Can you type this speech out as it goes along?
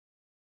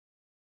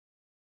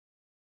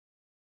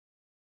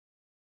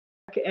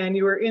And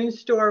you were in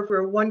store for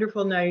a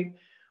wonderful night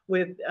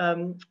with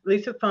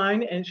Lisa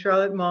Fine and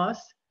Charlotte Moss,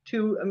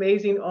 two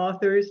amazing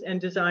authors and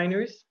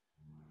designers.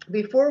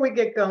 Before we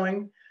get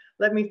going,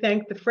 let me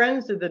thank the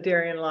friends of the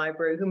Darien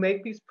Library who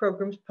make these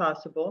programs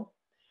possible.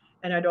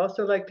 And I'd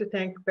also like to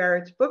thank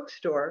Barrett's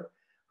Bookstore,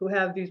 who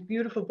have these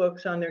beautiful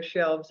books on their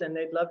shelves, and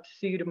they'd love to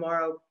see you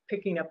tomorrow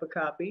picking up a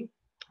copy.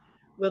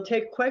 We'll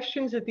take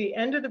questions at the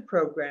end of the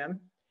program,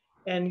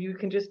 and you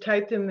can just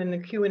type them in the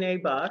Q&A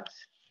box.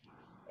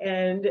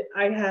 And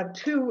I have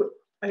two,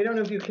 I don't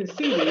know if you can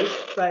see these,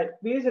 but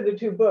these are the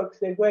two books.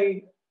 They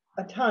weigh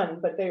a ton,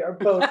 but they are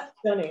both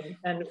stunning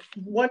and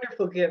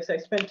wonderful gifts. I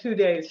spent 2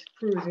 days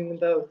perusing them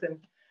both, and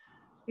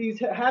these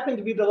happen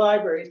to be the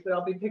libraries, but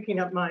I'll be picking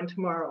up mine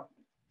tomorrow.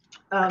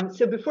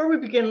 So before we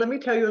begin, let me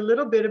tell you a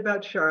little bit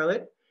about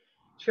Charlotte.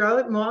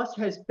 Charlotte Moss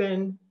has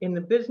been in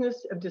the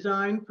business of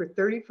design for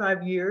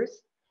 35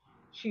 years.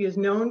 She is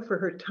known for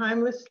her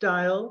timeless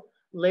style,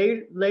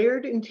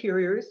 layered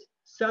interiors,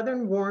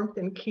 Southern warmth,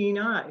 and keen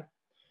eye.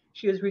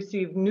 She has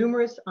received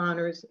numerous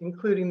honors,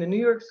 including the New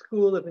York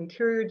School of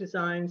Interior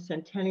Design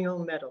Centennial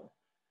Medal.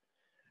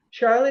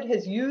 Charlotte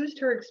has used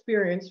her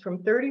experience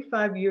from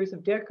 35 years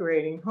of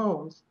decorating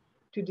homes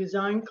to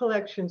design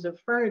collections of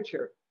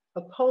furniture,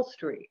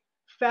 upholstery,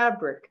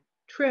 fabric,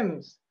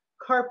 trims,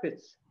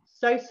 carpets,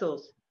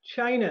 sisals,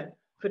 china,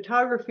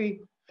 photography,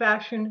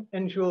 fashion,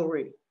 and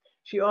jewelry.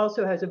 She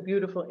also has a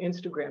beautiful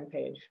Instagram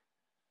page.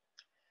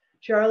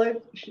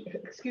 Charlotte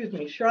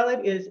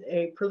is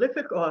a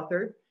prolific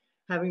author,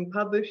 having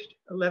published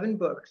 11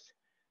 books.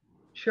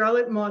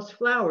 Charlotte Moss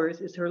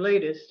Flowers is her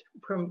latest,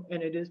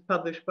 and it is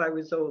published by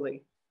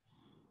Rizzoli.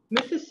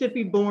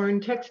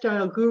 Mississippi-born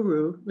textile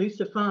guru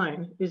Lisa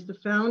Fine is the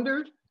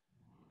founder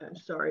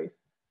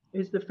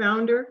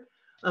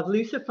of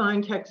Lisa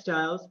Fine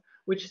Textiles,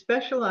 which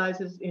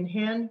specializes in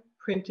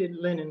hand-printed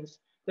linens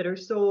that are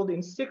sold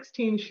in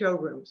 16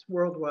 showrooms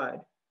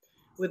worldwide.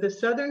 With a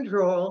Southern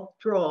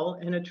drawl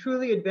and a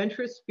truly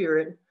adventurous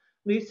spirit,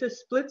 Lisa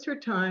splits her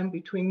time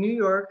between New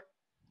York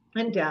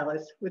and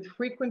Dallas with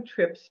frequent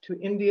trips to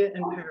India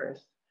and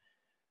Paris.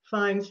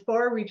 Fine's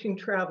far-reaching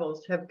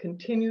travels have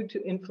continued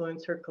to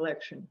influence her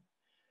collection.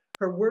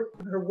 Her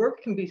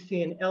work can be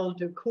seen in Elle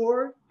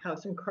Decor,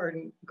 House and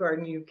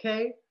Garden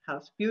UK,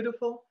 House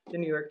Beautiful, the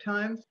New York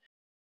Times,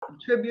 the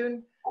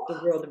Tribune,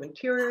 the World of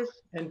Interiors,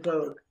 and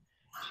Vogue.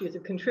 She is a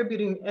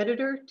contributing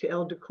editor to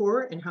Elle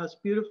Decor and House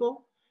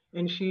Beautiful,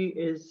 and she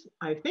is,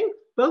 I think,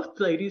 both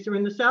ladies are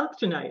in the South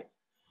tonight.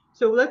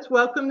 So let's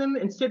welcome them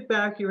and sit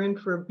back. You're in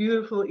for a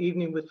beautiful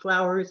evening with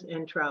flowers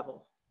and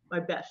travel.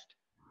 My best.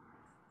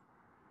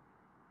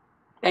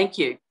 Thank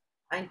you.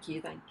 Thank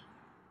you. Thank you.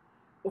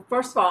 Well,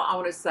 first of all, I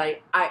want to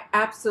say I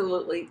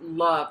absolutely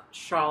love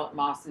Charlotte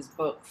Moss's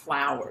book,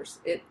 Flowers.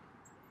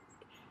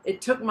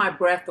 It took my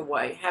breath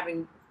away,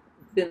 having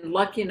been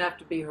lucky enough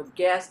to be her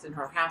guest in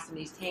her house in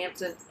East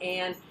Hampton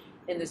and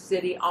in the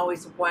city,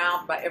 always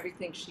wowed by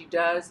everything she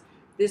does.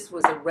 This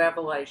was a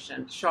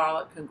revelation.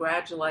 Charlotte,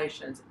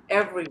 congratulations.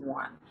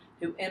 Everyone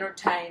who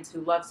entertains,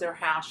 who loves their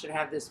house should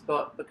have this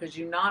book, because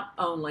you not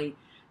only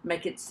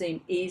make it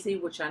seem easy,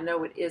 which I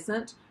know it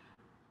isn't,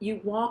 you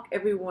walk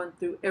everyone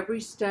through every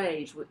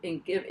stage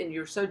and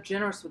you're so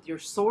generous with your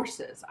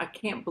sources. I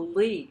can't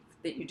believe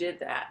that you did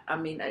that. I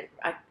mean,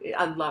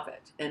 I love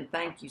it. And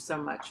thank you so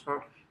much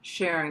for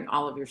sharing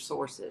all of your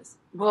sources.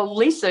 Well,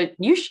 Lisa,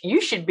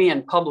 you should be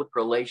in public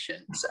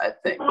relations, I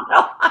think.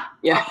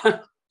 Yeah.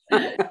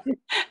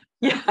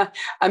 Yeah.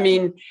 I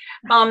mean,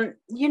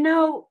 you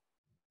know,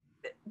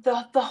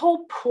 the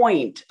whole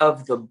point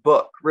of the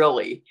book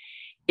really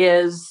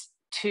is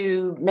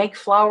to make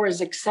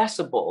flowers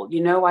accessible.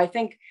 You know, I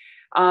think,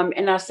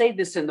 and I say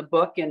this in the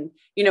book, and,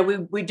 you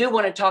know, we do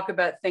want to talk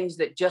about things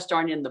that just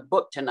aren't in the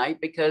book tonight,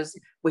 because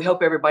we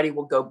hope everybody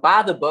will go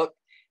buy the book.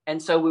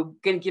 And so we're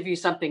going to give you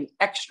something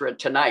extra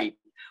tonight.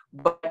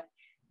 But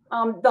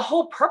the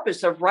whole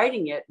purpose of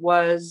writing it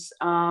was,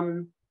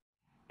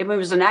 it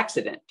was an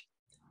accident,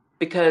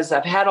 because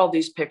I've had all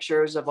these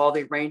pictures of all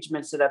the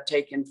arrangements that I've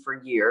taken for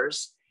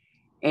years.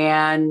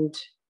 And,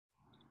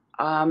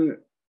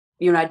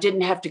 you know, I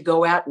didn't have to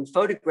go out and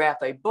photograph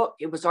a book.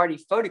 It was already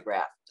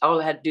photographed.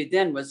 All I had to do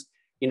then was,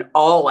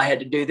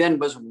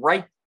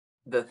 write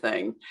the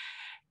thing.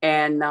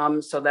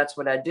 And so that's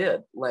what I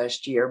did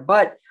last year.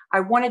 But I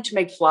wanted to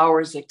make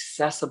flowers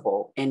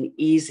accessible and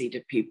easy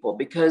to people,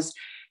 because,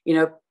 you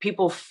know,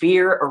 people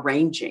fear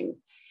arranging.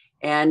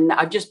 And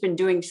I've just been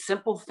doing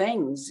simple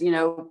things, you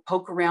know,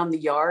 poke around the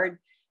yard,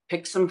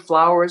 pick some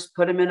flowers,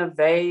 put them in a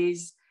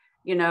vase,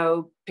 you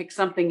know, pick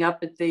something up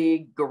at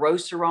the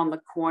grocer on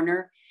the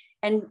corner.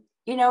 And,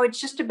 you know,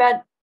 it's just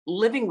about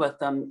living with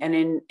them and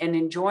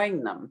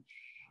enjoying them.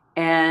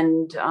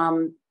 And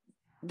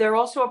they're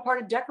also a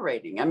part of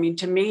decorating. I mean,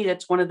 to me,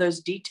 that's one of those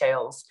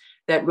details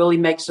that really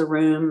makes a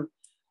room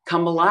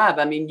come alive.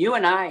 I mean, you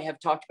and I have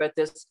talked about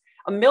this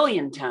a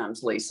million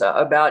times, Lisa,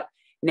 about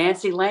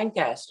Nancy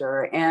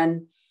Lancaster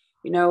and,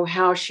 you know,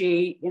 how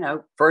she, you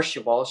know, first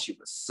of all, she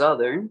was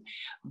Southern,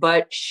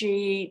 but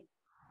she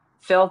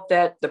felt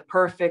that the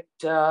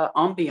perfect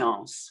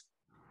ambiance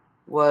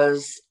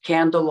was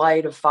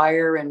candlelight, a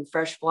fire, and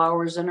fresh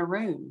flowers in a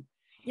room.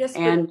 Yes,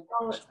 and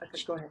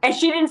okay, go ahead. And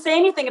she didn't say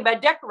anything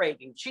about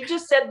decorating. She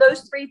just said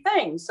those three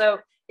things. So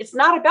it's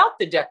not about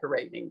the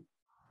decorating.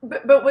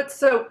 But what's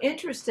so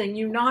interesting,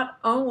 you not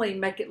only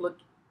make it look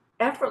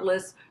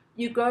effortless,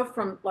 you go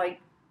from like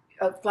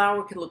a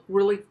flower can look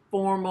really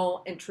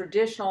formal and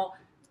traditional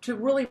to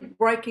really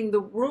breaking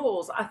the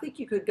rules. I think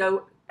you could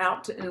go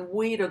out and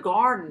weed a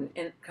garden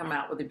and come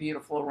out with a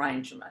beautiful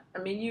arrangement. I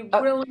mean, you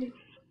really,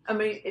 I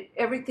mean,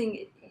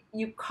 everything,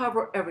 you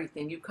cover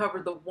everything. You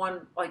cover the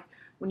one, like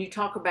when you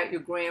talk about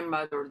your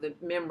grandmother, the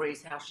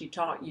memories, how she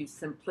taught you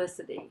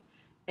simplicity.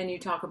 And you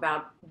talk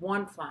about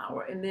one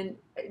flower, and then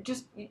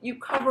just you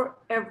cover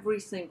every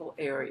single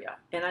area.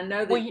 And I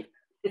know that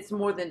it's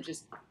more than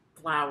just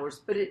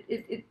flowers, but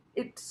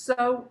it's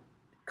so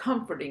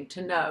comforting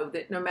to know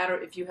that no matter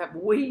if you have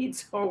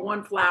weeds or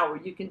one flower,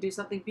 you can do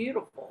something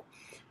beautiful.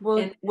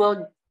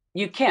 Well,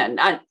 you can.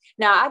 Now,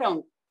 I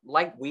don't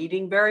like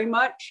weeding very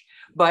much,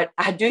 but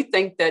I do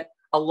think that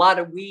a lot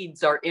of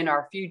weeds are in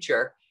our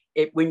future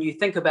when you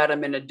think about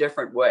them in a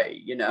different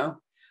way, you know?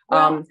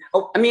 Well,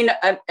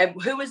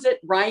 who is it?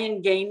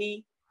 Ryan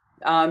Gainey,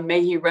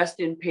 may he rest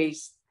in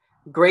peace,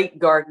 great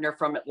gardener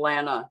from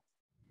Atlanta.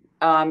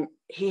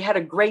 He had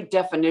a great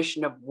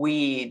definition of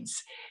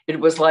weeds. It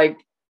was like,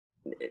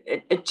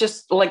 it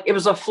just like, it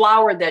was a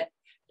flower that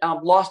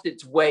lost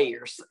its way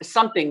or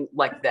something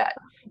like that,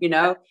 you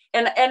know?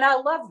 And I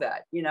love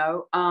that, you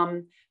know?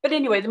 But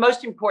anyway, the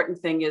most important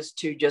thing is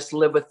to just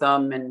live with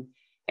them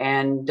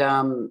and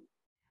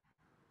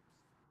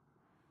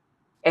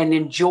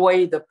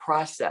enjoy the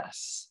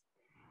process.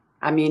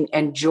 I mean,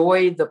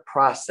 enjoy the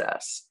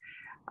process.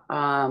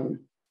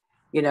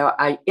 You know,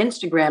 I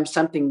Instagrammed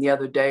something the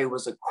other day,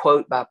 was a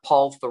quote by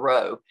Paul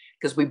Thoreau,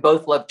 because we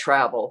both love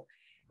travel.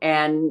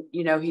 And,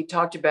 you know, he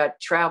talked about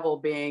travel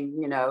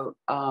being, you know,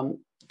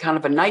 kind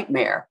of a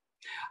nightmare,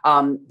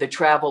 the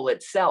travel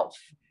itself.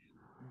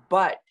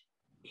 But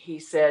he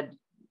said,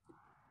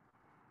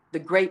 the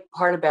great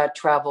part about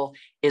travel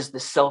is the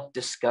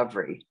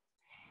self-discovery.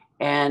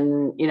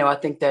 And, you know, I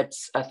think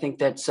that's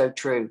so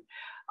true.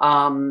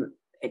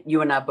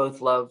 You and I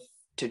both love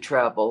to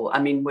travel. I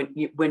mean,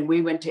 when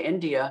we went to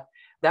India,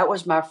 that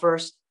was my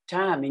first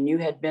time, and you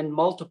had been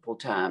multiple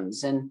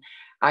times, and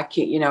I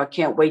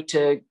can't wait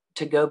to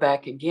go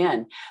back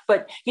again.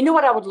 But you know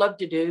what I would love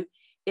to do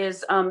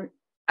is,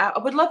 I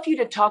would love for you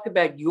to talk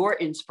about your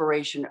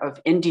inspiration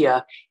of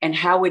India and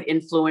how it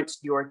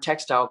influenced your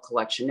textile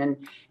collection,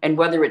 and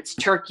whether it's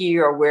Turkey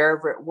or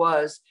wherever it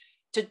was,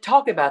 to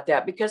talk about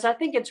that, because I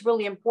think it's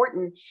really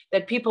important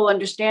that people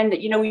understand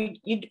that, you know,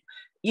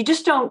 you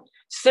just don't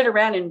sit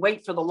around and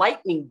wait for the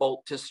lightning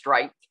bolt to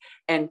strike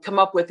and come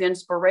up with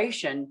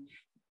inspiration.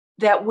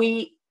 That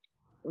we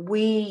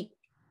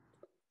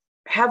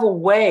have a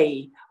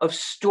way of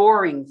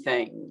storing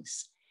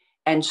things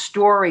and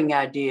storing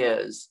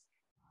ideas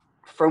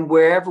from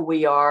wherever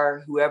we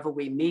are, whoever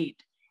we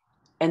meet,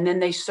 and then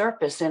they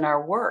surface in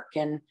our work.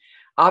 And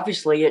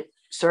obviously it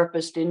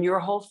surfaced in your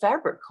whole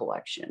fabric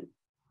collection.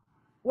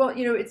 Well,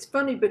 you know, it's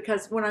funny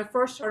because when I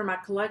first started my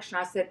collection,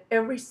 I said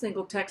every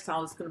single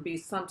textile is going to be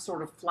some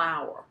sort of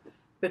flower,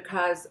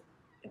 because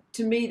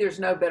to me, there's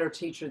no better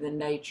teacher than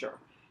nature.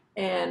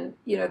 And,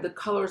 you know, the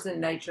colors in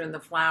nature and the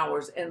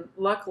flowers. And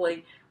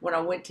luckily, when I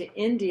went to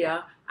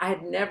India, I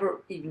had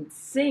never even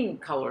seen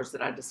colors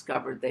that I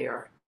discovered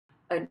there.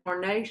 An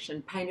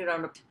ornation painted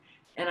on a,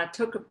 and I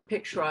took a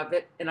picture of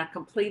it, and I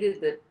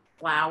completed the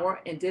flower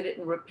and did it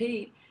in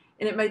repeat.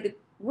 And it made the,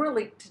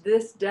 really, to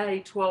this day,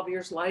 12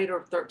 years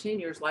later, 13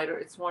 years later,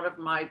 it's one of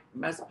my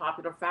most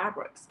popular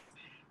fabrics.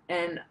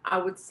 And I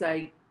would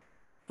say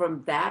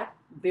from that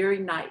very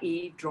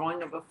naive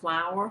drawing of a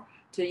flower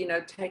to, you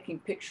know, taking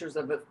pictures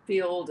of a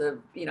field of,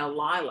 you know,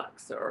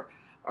 lilacs or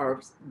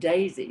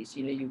daisies,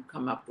 you know, you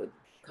come up with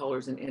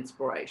colors and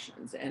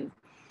inspirations. And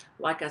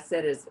like I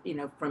said, is, you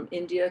know, from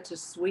India to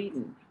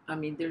Sweden, I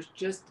mean, there's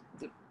just,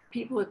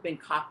 people have been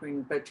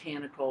copying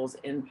botanicals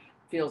and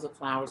fields of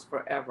flowers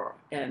forever.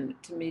 And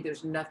to me,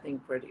 there's nothing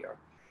prettier.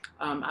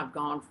 I've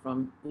gone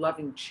from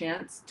loving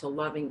chintz to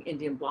loving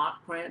Indian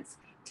block prints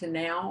to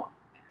now,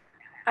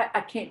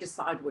 I can't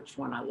decide which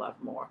one I love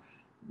more.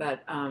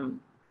 But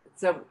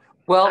so.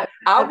 Well,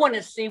 I want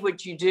to see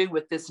what you do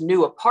with this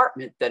new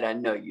apartment that I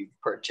know you've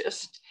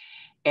purchased.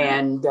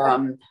 And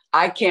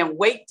I can't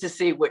wait to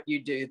see what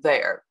you do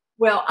there.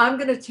 Well, I'm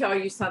going to tell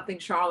you something,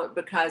 Charlotte,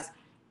 because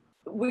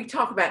we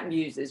talk about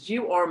muses.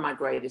 You are my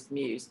greatest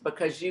muse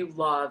because you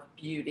love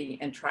beauty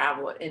and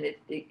travel, and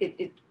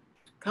it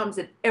comes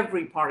in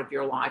every part of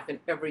your life and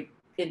every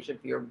inch of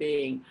your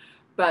being.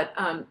 But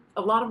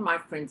a lot of my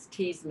friends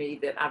tease me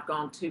that I've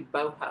gone too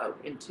boho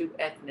and too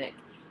ethnic.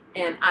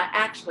 And I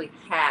actually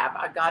have.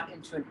 I got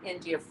into an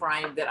India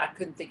frame that I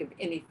couldn't think of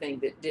anything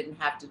that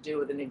didn't have to do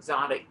with an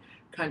exotic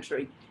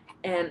country.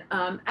 And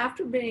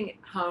after being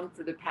home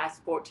for the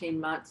past 14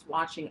 months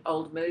watching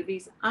old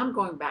movies, I'm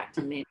going back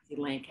to Nancy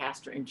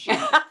Lancaster and June.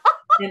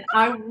 And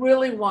I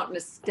really want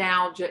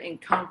nostalgia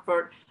and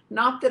comfort.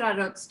 Not that I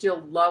don't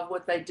still love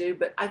what they do,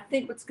 but I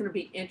think what's going to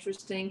be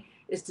interesting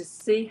is to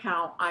see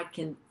how I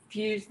can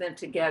fuse them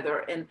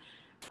together and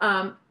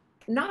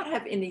not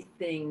have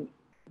anything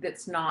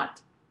that's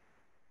not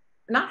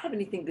have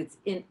anything that's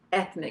in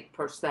ethnic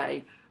per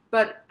se,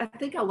 but I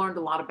think I learned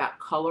a lot about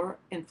color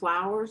and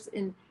flowers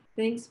and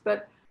things.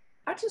 But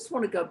I just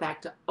want to go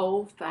back to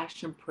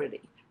old-fashioned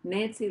pretty.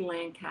 Nancy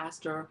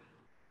Lancaster,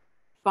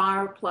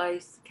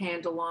 fireplace,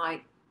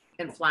 candlelight,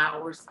 and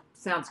flowers.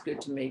 Sounds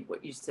good to me,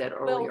 what you said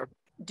earlier.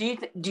 Well,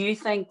 do you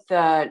think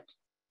that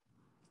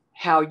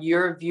how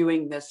you're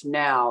viewing this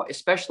now,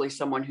 especially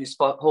someone whose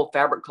whole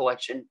fabric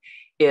collection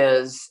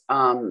is,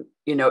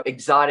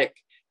 exotic,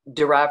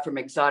 derived from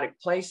exotic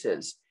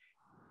places,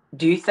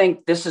 do you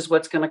think this is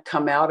what's going to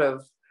come out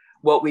of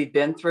what we've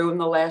been through in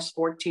the last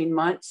 14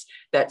 months,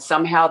 that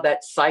somehow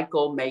that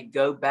cycle may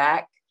go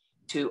back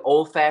to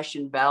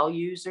old-fashioned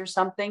values or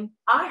something?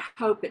 I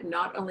hope it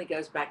not only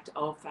goes back to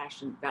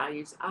old-fashioned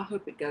values, I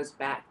hope it goes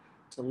back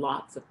to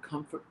lots of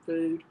comfort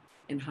food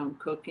and home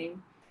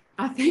cooking.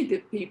 I think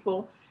that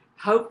people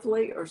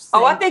hopefully are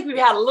saying, I think we've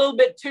had a little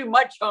bit too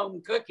much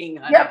home cooking,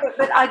 honey. Yeah,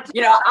 but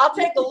I'll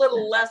take a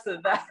little less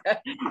of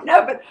that.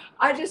 No, but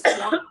I just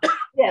want,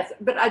 yes,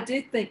 but I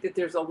do think that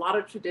there's a lot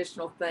of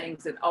traditional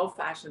things and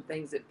old-fashioned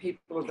things that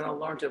people are going to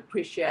learn to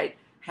appreciate,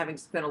 having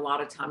spent a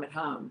lot of time at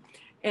home.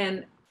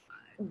 And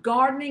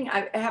gardening,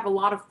 I have a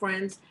lot of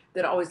friends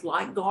that always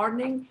like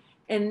gardening,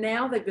 and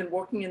now they've been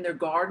working in their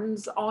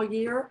gardens all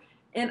year.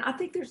 And I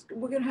think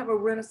we're going to have a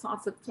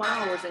renaissance of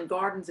flowers and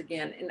gardens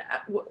again. And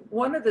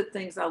one of the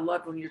things I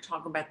love when you're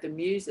talking about the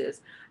muses,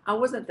 I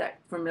wasn't that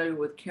familiar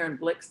with Karen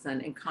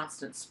Blixen and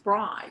Constance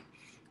Spry.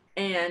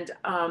 And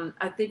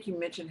I think you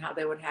mentioned how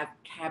they would have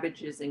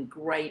cabbages and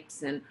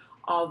grapes and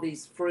all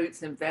these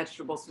fruits and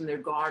vegetables from their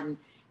garden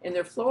and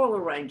their floral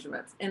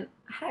arrangements. And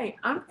hey,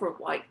 I'm for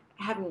like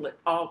having it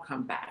all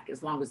come back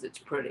as long as it's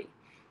pretty.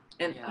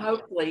 And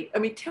hopefully,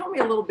 tell me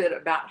a little bit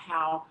about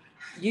how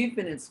you've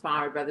been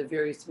inspired by the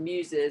various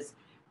muses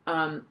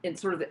and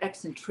sort of the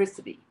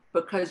eccentricity,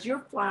 because your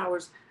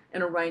flowers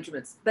and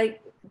arrangements,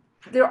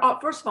 they're all,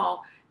 first of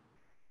all,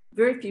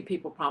 very few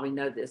people probably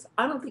know this.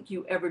 I don't think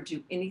you ever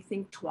do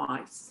anything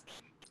twice.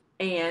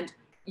 And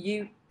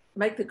you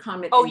make the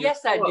comment. Oh,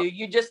 yes, I do.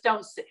 You just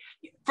don't.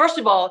 First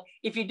of all,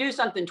 if you do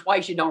something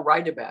twice, you don't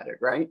write about it,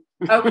 right?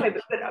 Okay,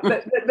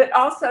 but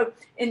also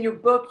in your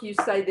book, you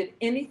say that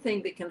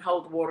anything that can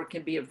hold water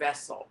can be a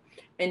vessel.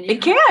 And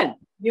it can.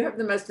 You have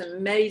the most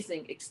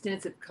amazing,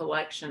 extensive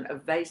collection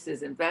of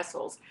vases and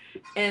vessels.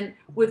 And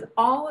with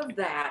all of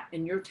that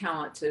and your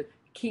talent to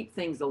keep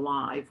things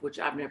alive, which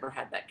I've never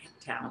had that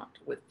talent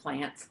with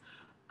plants,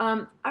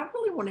 I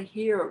really want to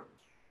hear,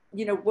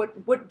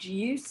 what do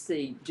you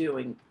see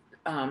doing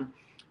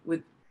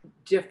with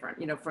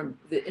different, from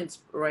the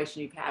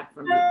inspiration you've had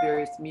from the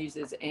various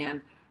muses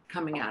and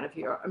coming out of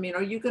here?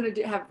 Are you going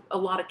to have a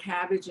lot of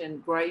cabbage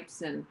and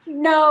grapes and?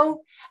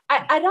 No,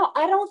 I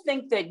don't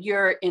think that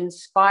you're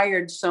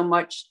inspired so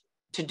much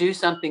to do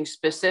something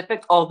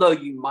specific, although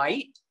you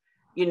might,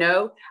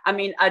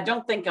 I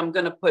don't think I'm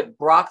going to put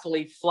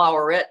broccoli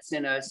flowerets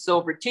in a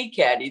silver tea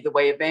caddy the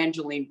way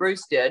Evangeline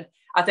Bruce did.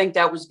 I think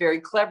that was very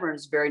clever and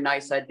it's a very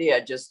nice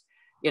idea. Just,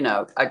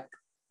 I'd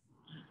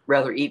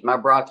rather eat my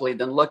broccoli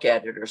than look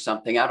at it or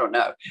something. I don't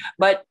know.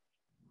 But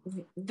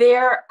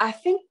I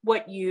think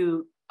what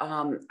you,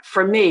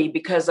 for me,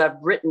 because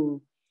I've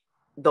written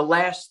the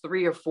last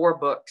 3 or 4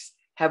 books,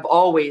 have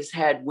always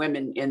had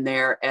women in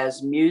there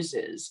as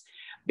muses,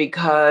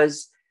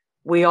 because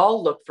we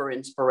all look for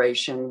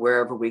inspiration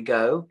wherever we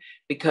go,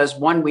 because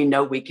one, we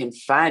know we can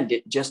find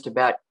it just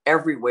about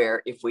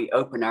everywhere if we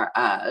open our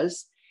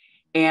eyes.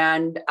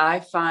 And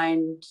I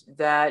find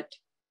that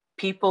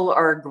people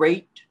are a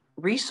great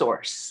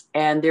resource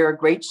and they're a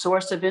great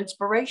source of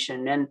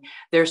inspiration. And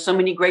there's so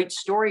many great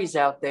stories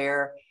out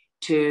there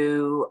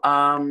to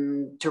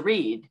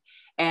read.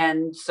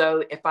 And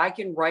so if I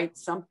can write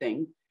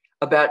something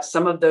about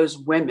some of those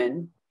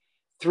women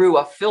through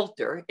a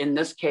filter, in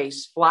this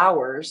case,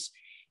 flowers,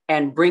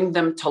 and bring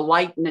them to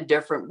light in a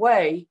different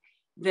way,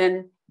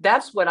 then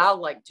that's what I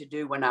like to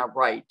do when I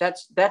write.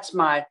 That's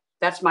my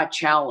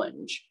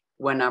challenge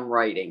when I'm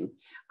writing,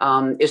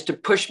 is to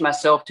push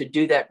myself to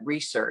do that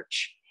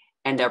research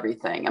and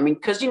everything.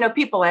 Because,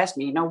 people ask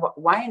me,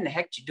 why in the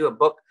heck did you do a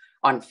book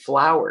on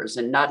flowers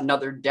and not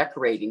another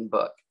decorating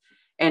book?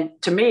 And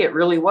to me, it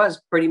really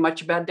was pretty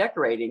much about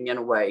decorating in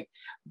a way.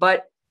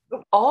 But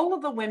all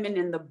of the women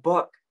in the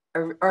book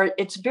are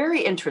it's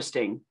very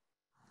interesting,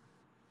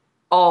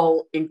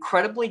 all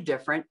incredibly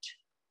different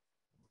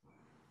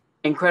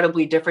in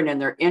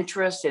their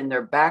interests, in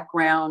their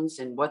backgrounds,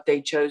 and what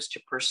they chose to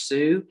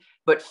pursue.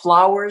 But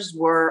flowers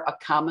were a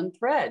common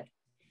thread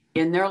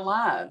in their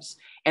lives,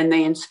 and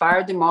they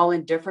inspired them all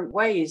in different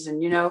ways.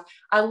 And,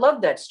 I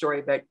love that story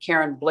about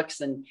Karen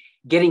Blixen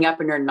getting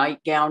up in her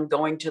nightgown,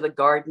 going to the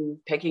garden,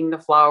 picking the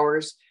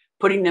flowers,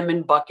 putting them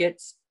in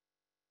buckets,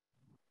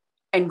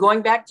 and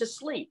going back to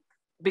sleep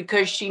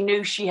because she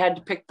knew she had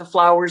to pick the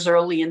flowers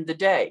early in the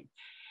day.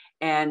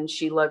 And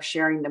she loved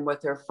sharing them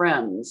with her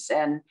friends.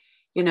 And,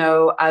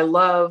 I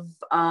love,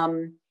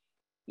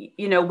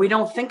 we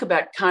don't think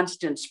about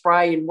Constance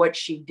Spry and what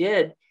she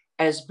did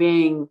as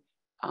being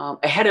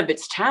ahead of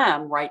its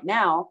time right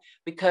now,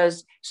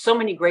 because so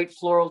many great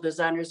floral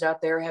designers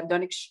out there have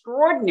done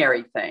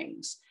extraordinary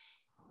things.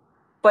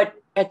 But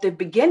at the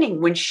beginning,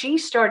 when she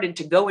started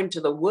to go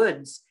into the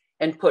woods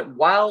and put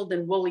wild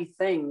and woolly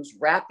things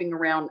wrapping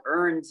around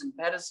urns and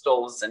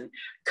pedestals and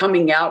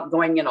coming out,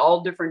 going in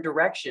all different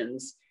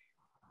directions,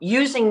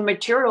 using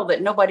material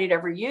that nobody had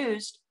ever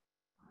used,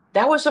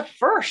 that was a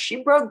first.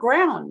 She broke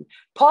ground.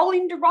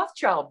 Pauline de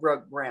Rothschild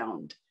broke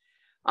ground.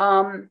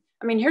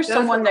 Here's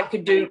someone that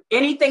could do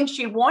anything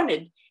she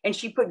wanted, and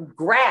she put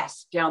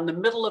grass down the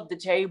middle of the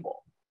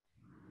table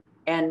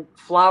and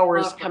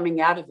flowers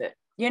coming out of it.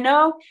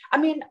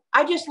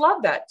 I just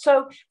love that.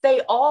 So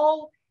they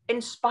all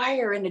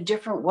inspire in a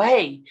different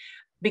way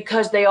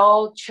because they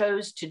all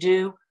chose to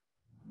do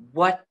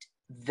what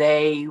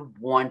they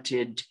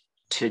wanted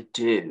to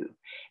do.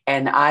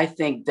 And I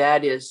think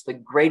that is the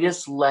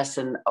greatest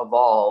lesson of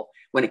all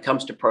when it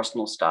comes to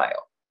personal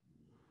style.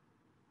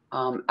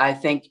 I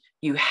think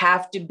you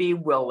have to be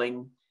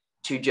willing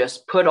to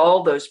just put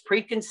all those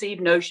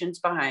preconceived notions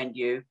behind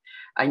you.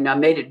 And I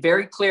made it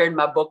very clear in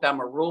my book,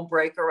 I'm a rule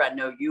breaker. I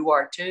know you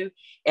are too.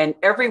 And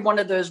every one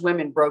of those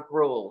women broke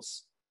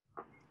rules.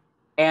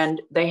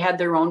 And they had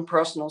their own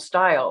personal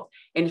style.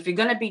 And if you're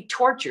going to be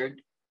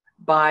tortured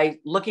by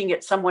looking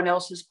at someone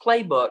else's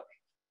playbook,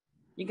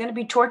 you're going to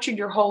be tortured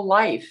your whole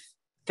life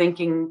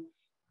thinking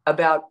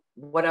about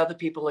what other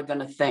people are going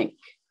to think.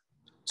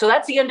 So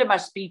that's the end of my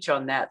speech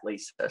on that,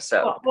 Lisa.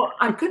 So, well,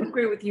 I couldn't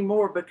agree with you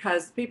more,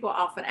 because people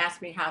often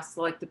ask me how I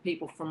select the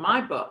people for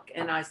my book.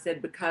 And I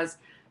said, because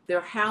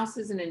their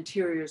houses and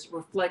interiors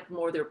reflect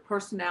more their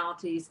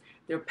personalities,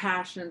 their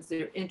passions,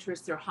 their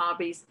interests, their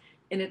hobbies.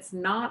 And it's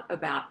not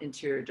about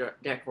interior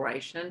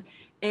decoration.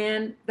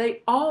 And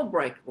they all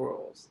break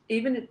rules,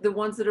 even the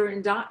ones that are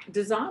in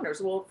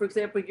designers. Well, for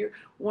example,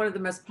 one of the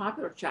most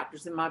popular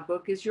chapters in my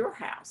book is your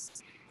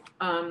house.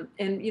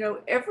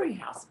 Every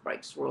house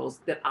breaks rules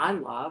that I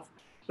love,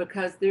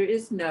 because there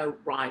is no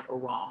right or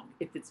wrong.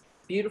 If it's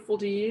beautiful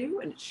to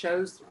you and it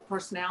shows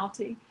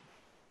personality,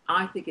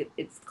 I think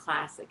it's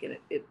classic, and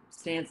it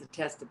stands the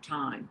test of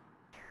time.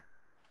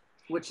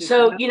 Which is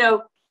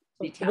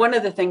one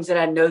of the things that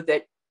I know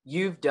that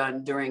you've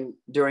done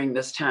during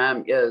this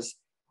time is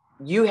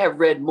you have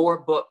read more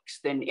books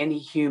than any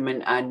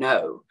human I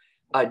know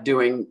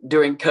during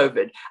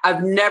COVID.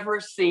 I've never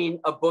seen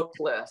a book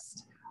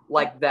list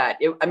like that.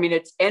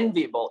 It's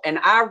enviable. And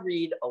I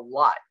read a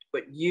lot,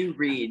 but you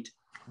read,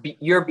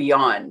 you're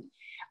beyond.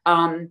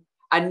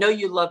 I know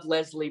you love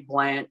Leslie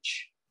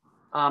Blanche.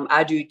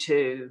 I do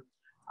too.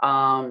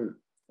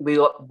 We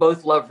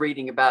both love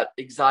reading about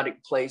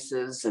exotic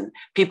places and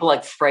people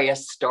like Freya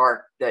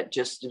Stark, that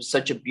just is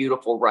such a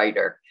beautiful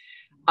writer.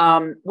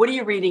 What are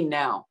you reading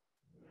now?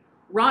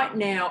 Right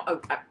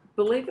now,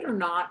 believe it or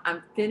not,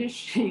 I'm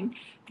finishing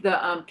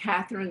the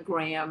Katharine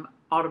Graham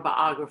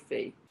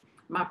autobiography,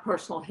 My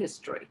Personal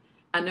History.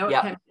 I know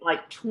it came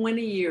like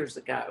 20 years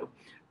ago,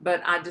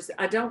 but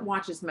I don't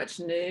watch as much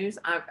news.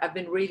 I've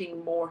been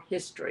reading more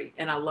history,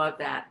 and I love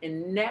that.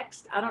 And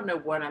next, I don't know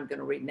what I'm going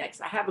to read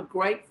next. I have a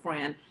great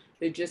friend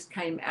who just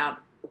came out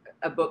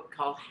a book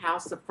called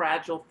House of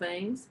Fragile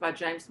Things by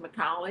James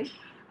McCauley,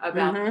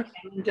 about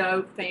the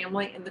Doe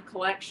family in the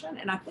collection.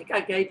 And I think I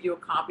gave you a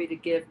copy to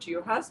give to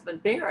your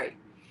husband, Barrett.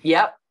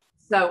 Yep.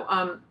 So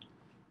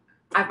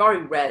I've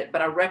already read it,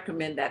 but I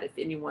recommend that if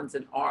anyone's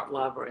an art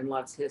lover and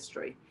loves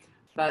history.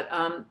 But,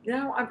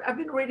 I've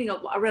been reading,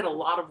 I read a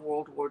lot of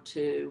World War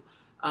II,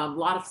 a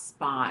lot of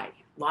spy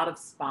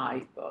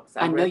books.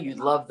 I know you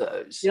love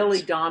those.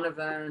 Billy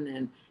Donovan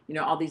and,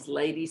 all these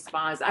lady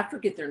spies. I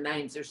forget their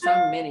names. There's so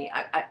many.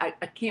 I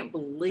can't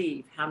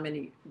believe how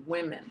many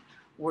women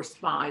were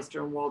spies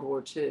during World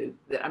War II.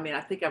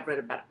 I think I've read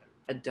about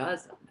a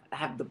dozen. I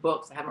have the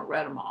books. I haven't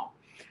read them all.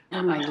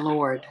 Oh, my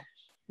Lord.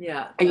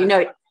 Yeah.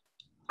 And,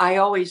 I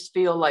always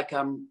feel like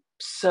I'm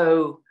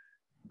so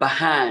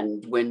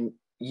behind when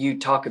you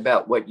talk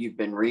about what you've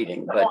been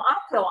reading. But I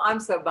feel I'm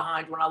so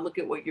behind when I look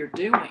at what you're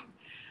doing.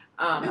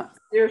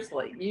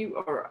 Seriously, you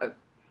are a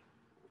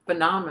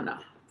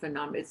phenomenon.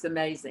 It's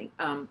amazing.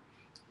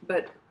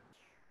 But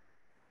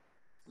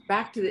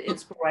back to the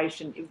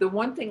inspiration. The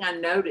one thing I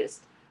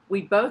noticed,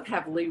 we both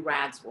have Lee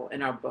Radziwill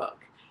in our book.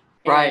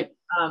 Right.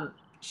 And,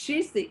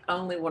 she's the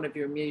only one of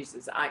your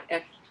muses I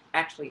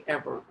actually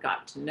ever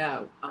got to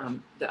know.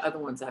 The other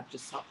ones I've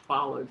just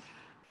followed.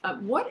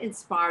 What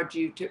inspired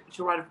you to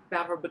write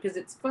about her? Because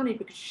it's funny,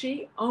 because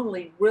she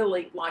only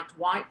really liked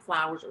white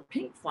flowers or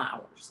pink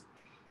flowers.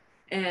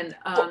 And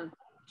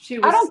she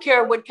was— I don't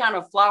care what kind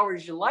of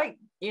flowers you like,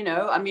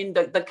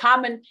 the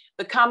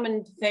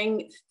common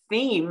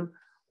theme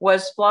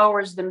was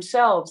flowers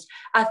themselves.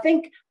 I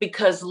think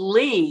because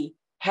Lee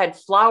had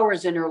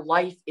flowers in her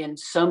life in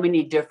so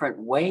many different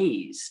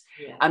ways.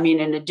 Yeah.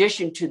 In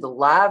addition to the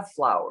live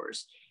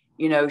flowers,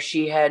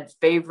 she had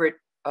favorite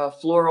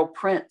floral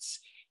prints.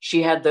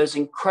 She had those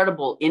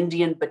incredible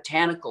Indian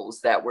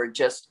botanicals that were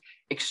just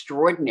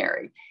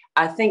extraordinary.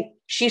 I think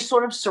she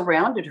sort of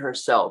surrounded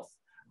herself,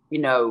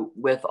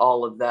 with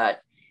all of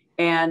that.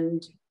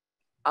 And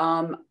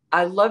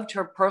I loved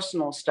her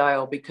personal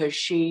style because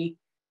she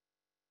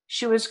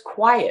was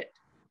quiet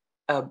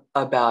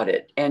about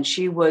it. And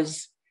she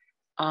was,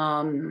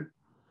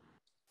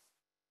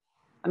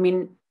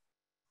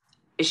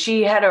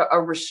 she had a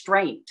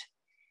restraint.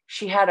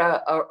 She had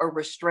a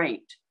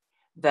restraint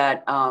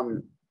that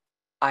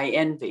I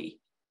envy.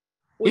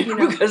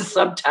 Well, because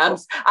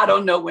sometimes I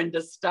don't know when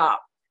to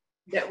stop.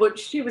 Yeah, well,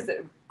 she was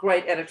a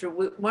great editor.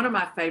 One of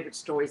my favorite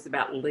stories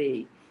about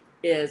Lee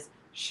is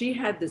she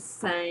had the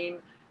same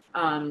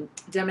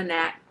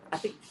demoniac, I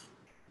think,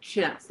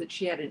 chintz that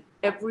she had in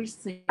every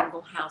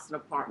single house and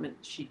apartment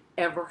she'd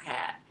ever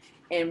had.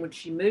 And when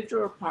she moved to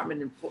her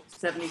apartment in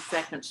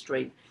 72nd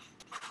Street,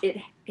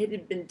 it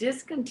had been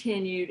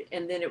discontinued,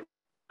 and then it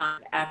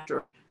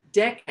after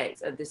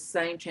decades of this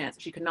same chintz,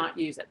 she could not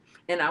use it.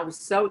 And I was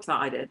so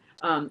excited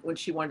when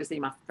she wanted to see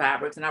my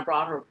fabrics, and I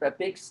brought her a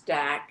big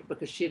stack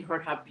because she had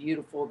heard how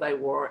beautiful they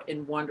were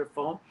and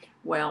wonderful.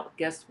 Well,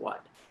 guess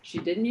what? She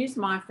didn't use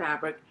my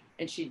fabric,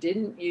 and she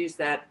didn't use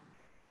that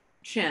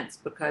chintz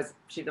because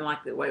she didn't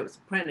like the way it was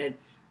printed,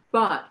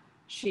 but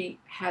she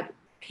had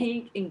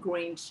pink and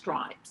green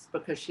stripes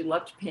because she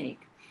loved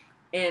pink.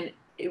 And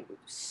it was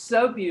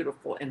so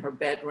beautiful in her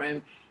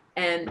bedroom.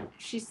 And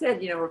she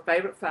said, her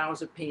favorite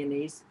flowers are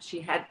peonies.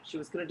 She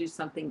was going to do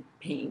something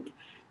pink.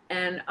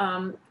 And,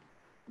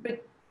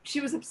 but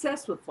she was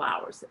obsessed with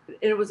flowers.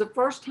 It was the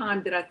first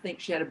time that I think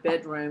she had a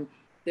bedroom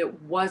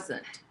that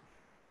wasn't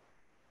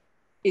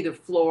either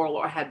floral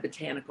or had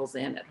botanicals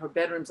in it. Her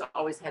bedrooms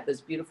always had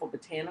those beautiful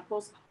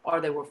botanicals,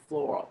 or they were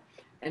floral.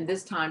 And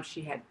this time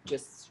she had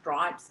just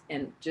stripes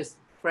and just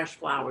fresh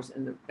flowers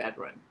in the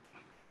bedroom.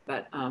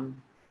 But,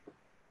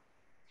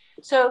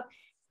 so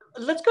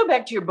let's go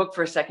back to your book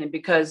for a second,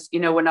 because,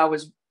 when I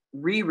was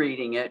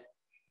rereading it,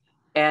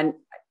 and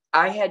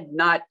I had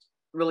not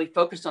really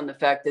focused on the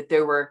fact that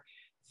there were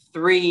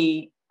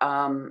three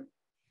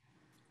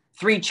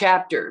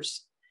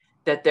chapters,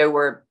 that there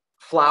were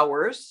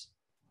flowers,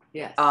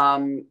 yes,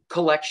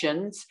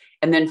 collections,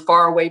 and then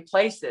faraway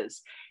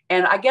places.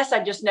 And I guess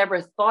I just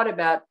never thought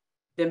about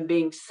them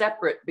being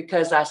separate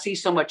because I see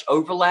so much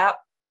overlap,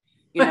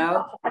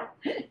 Well,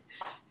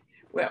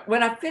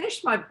 when I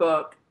finished my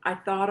book, I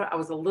thought I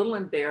was a little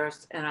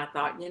embarrassed, and I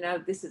thought,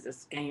 this is a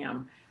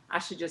scam. I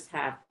should just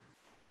have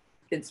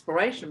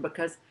inspiration,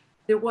 because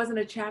there wasn't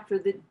a chapter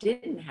that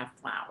didn't have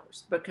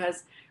flowers,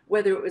 because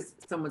whether it was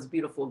someone's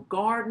beautiful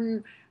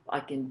garden,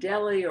 like in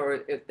Delhi,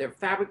 or if their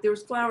fabric, there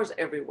was flowers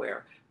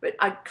everywhere. But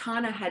I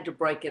kind of had to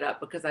break it up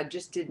because I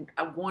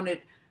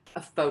wanted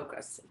a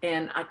focus,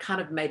 and I kind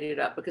of made it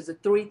up because the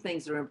three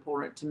things that are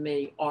important to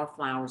me are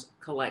flowers,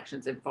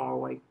 collections, and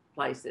faraway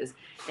places.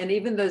 And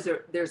even though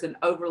there's an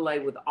overlay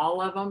with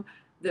all of them,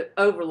 the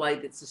overlay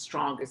that's the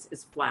strongest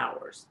is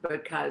flowers,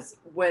 because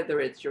whether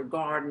it's your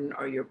garden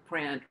or your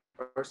print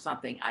or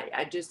something,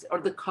 I just,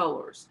 or the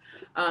colors.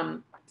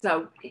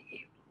 So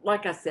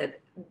like I said,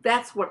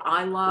 that's what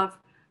I love,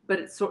 but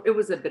it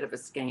was a bit of a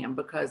scam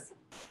because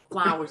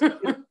flowers.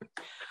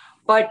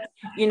 But,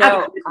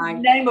 I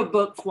name a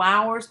book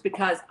Flowers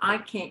because I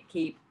can't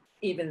keep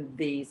even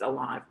these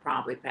alive,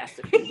 probably past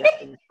a few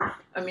days.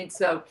 I mean,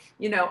 so,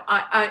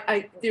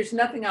 I there's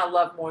nothing I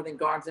love more than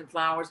gardens and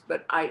flowers,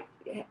 but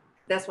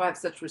that's why I have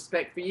such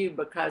respect for you,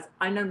 because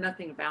I know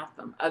nothing about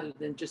them other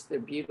than just they're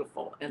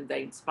beautiful and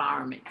they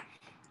inspire me.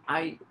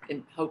 I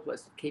am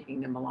hopeless keeping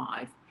them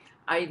alive.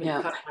 I even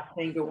cut my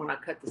finger when I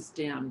cut the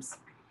stems.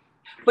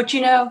 But,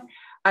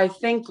 I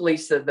think,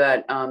 Lisa,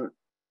 that,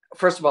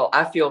 first of all,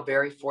 I feel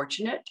very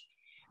fortunate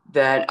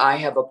that I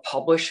have a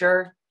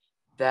publisher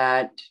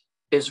that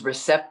is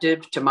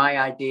receptive to my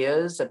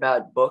ideas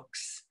about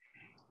books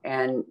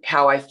and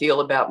how I feel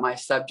about my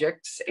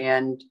subjects.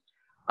 And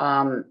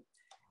I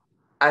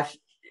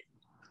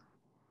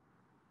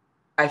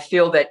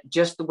feel that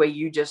just the way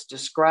you just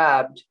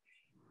described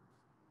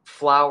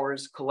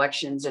flowers,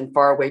 collections, and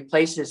faraway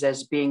places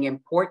as being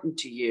important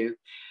to you,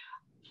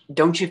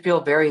 don't you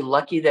feel very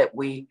lucky that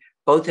we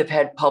both have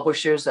had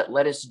publishers that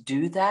let us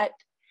do that?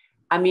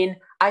 I mean,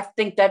 I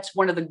think that's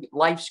one of the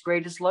life's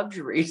greatest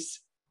luxuries.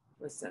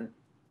 Listen,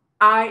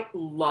 I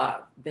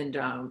love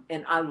Vendome,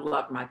 and I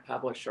love my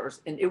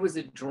publishers, and it was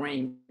a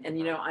dream. And,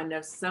 I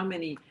know so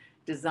many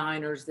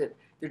designers that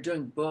they're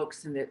doing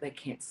books and that they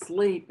can't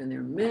sleep and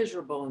they're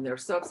miserable and they're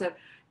so upset.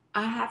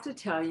 I have to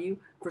tell you,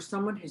 for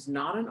someone who's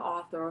not an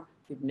author,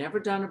 who've never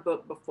done a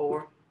book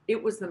before,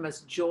 it was the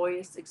most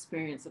joyous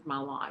experience of my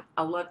life.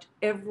 I loved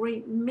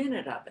every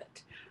minute of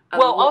it.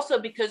 Well, also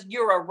because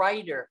you're a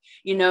writer,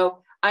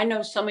 I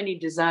know so many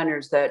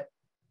designers that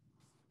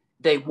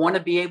they want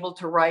to be able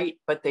to write,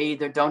 but they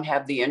either don't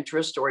have the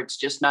interest or it's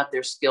just not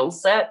their skill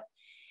set.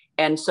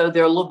 And so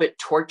they're a little bit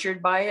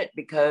tortured by it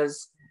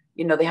because,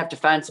 they have to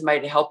find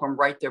somebody to help them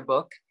write their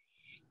book.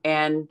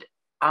 And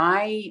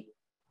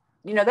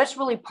that's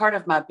really part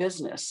of my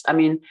business. I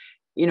mean,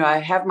 I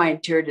have my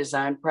interior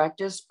design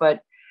practice,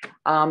 but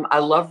I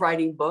love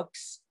writing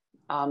books.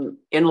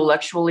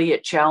 Intellectually,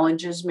 it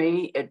challenges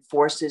me. It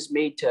forces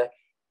me to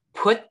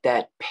put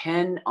that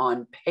pen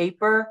on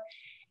paper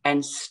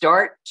and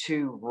start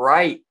to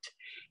write.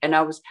 And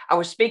I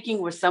was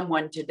speaking with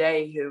someone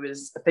today who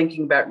is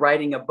thinking about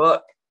writing a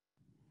book.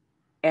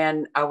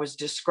 And I was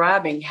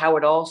describing how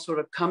it all sort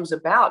of comes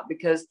about,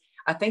 because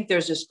I think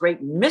there's this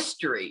great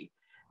mystery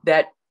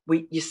that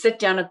you sit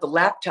down at the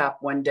laptop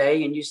one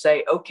day and you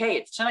say, okay,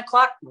 it's 10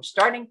 o'clock. We're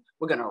starting.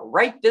 We're going to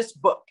write this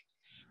book.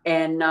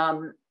 And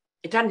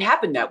it doesn't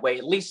happen that way,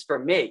 at least for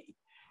me.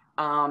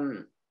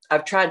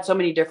 I've tried so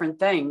many different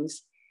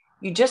things.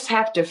 You just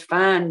have to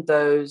find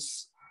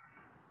those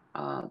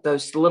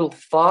little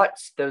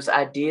thoughts, those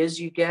ideas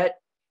you get,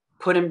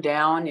 put them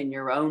down in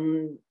your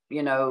own,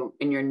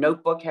 in your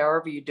notebook,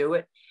 however you do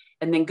it,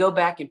 and then go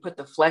back and put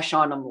the flesh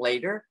on them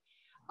later.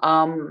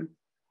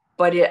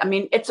 But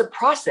it's a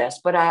process,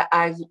 but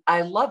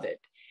I love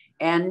it.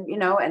 And,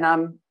 and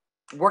I'm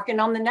working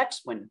on the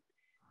next one.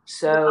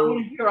 So I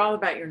want to hear all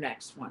about your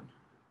next one.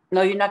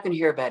 No, you're not going to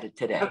hear about it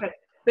today. Okay.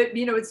 But,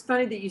 it's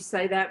funny that you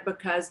say that,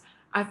 because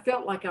I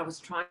felt like I was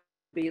trying to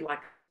be like,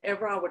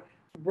 whenever I would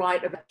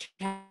write about a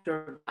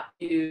chapter about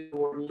you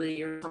or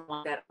Lee or something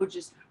like that, I would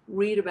just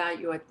read about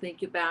you. I'd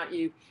think about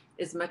you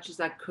as much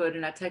as I could.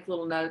 And I'd take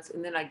little notes,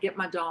 and then I'd get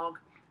my dog.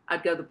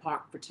 I'd go to the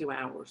park for 2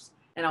 hours,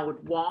 and I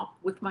would walk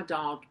with my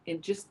dog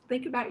and just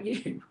think about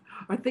you,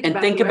 or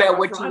think about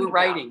what you were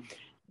writing.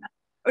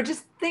 Or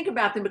just think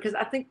about them, because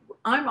I think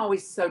I'm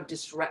always so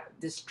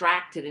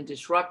distracted and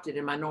disrupted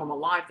in my normal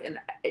life. And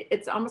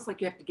it's almost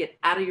like you have to get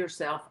out of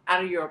yourself,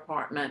 out of your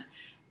apartment.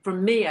 For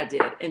me, I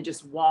did, and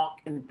just walk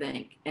and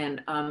think.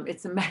 And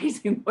it's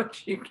amazing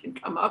what you can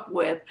come up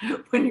with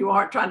when you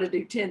aren't trying to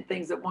do 10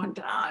 things at one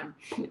time,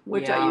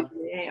 which I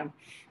usually am,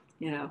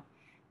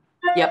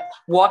 Yep,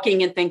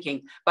 walking and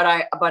thinking. But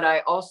I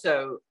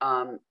also,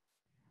 I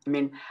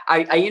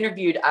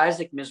interviewed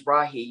Isaac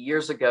Mizrahi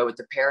years ago at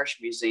the Parish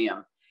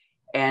Museum.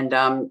 And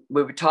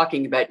we were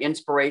talking about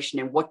inspiration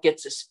and what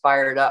gets us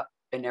fired up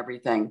and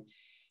everything.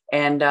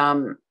 And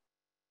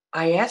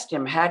I asked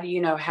him, how do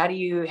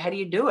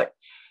you do it?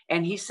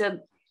 And he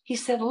said,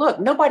 look,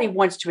 nobody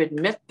wants to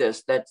admit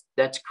this,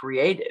 that's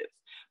creative,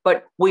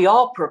 but we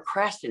all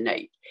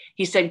procrastinate.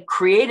 He said,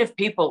 creative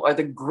people are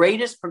the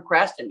greatest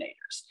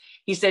procrastinators.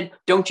 He said,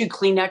 don't you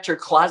clean out your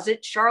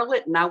closet,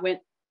 Charlotte? And I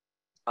went,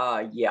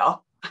 yeah,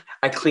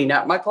 I clean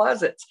out my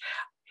closets.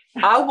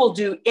 I will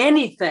do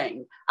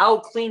anything. I'll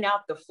clean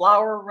out the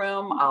flower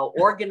room. I'll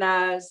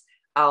organize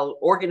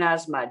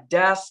my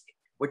desk,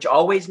 which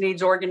always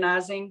needs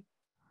organizing,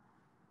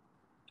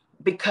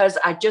 because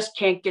I just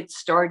can't get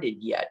started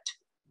yet.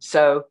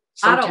 So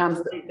sometimes I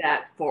don't believe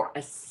that for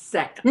a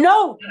second.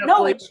 No,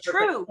 it's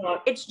true.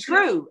 It's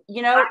true.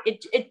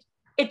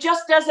 It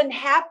just doesn't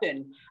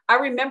happen. I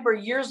remember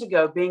years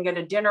ago being at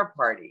a dinner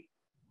party,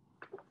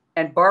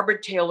 and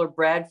Barbara Taylor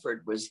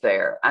Bradford was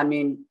there.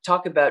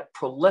 Talk about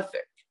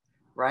prolific,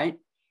 right?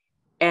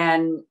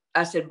 And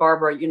I said,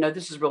 Barbara,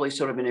 this is really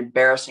sort of an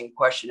embarrassing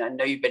question. I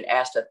know you've been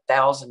asked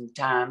 1,000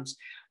 times,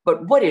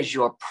 but what is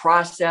your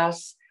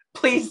process?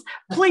 Please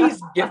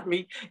give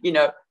me,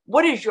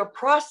 what is your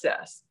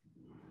process?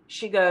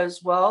 She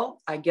goes,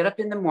 well, I get up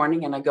in the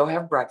morning and I go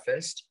have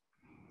breakfast.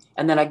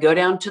 And then I go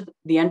down to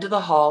the end of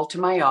the hall to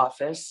my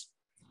office,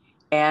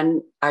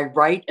 and I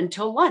write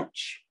until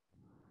lunch.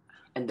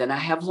 And then I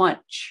have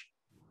lunch.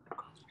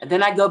 And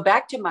then I go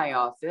back to my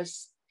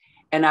office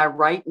and I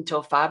write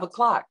until 5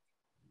 o'clock,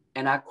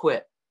 and I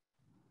quit.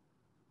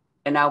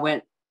 And I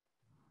went,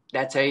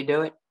 that's how you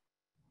do it?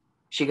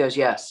 She goes,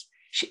 yes.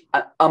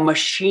 A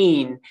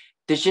machine.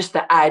 There's just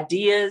the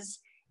ideas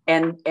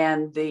and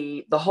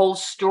the whole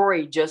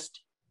story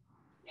just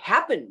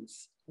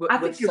happens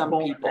with some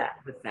people.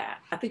 With that.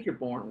 I think you're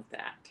born with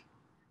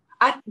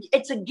that.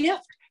 It's a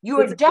gift.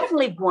 You are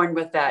definitely born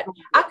with that.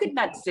 I could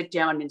not sit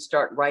down and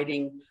start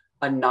writing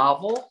a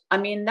novel.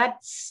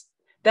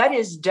 That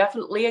is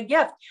definitely a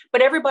gift,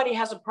 but everybody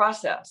has a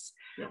process.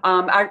 Yeah.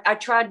 I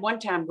tried one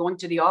time going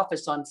to the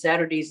office on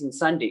Saturdays and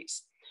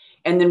Sundays.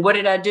 And then what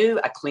did I do?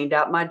 I cleaned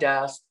out my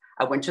desk.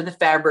 I went to the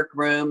fabric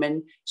room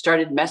and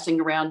started messing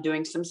around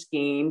doing some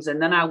schemes.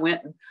 And then I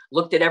went and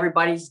looked at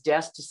everybody's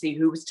desk to see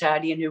who was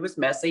tidy and who was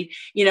messy,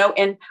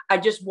 and I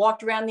just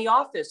walked around the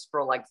office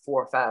for like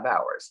 4 or 5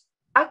 hours.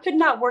 I could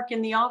not work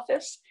in the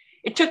office.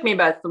 It took me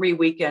about 3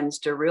 weekends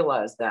to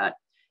realize that,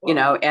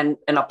 wow. And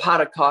a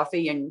pot of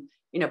coffee. And,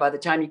 by the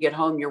time you get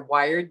home, you're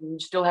wired and you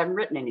still haven't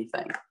written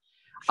anything.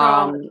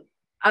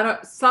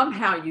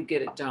 Somehow you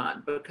get it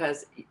done,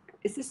 because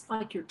is this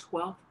like your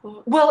 12th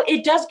book? Well,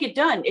 it does get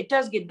done. It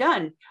does get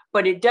done,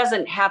 but it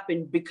doesn't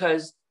happen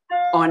because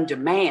on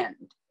demand.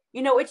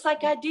 It's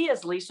like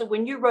ideas, Lisa.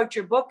 When you wrote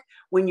your book,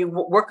 when you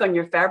work on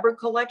your fabric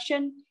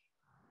collection,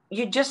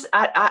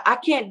 I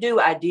can't do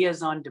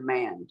ideas on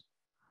demand.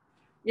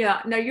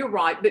 Yeah, no, you're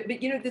right. But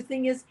the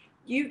thing is,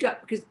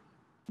 because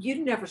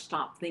you never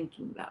stop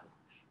thinking though.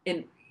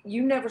 And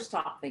you never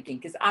stop thinking,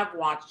 because I've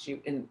watched you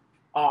in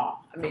awe.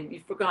 You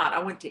forgot, I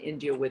went to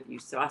India with you,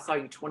 so I saw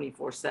you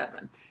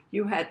 24/7.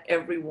 You had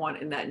everyone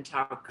in that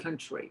entire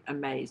country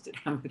amazed at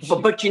how much.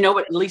 But you know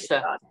what,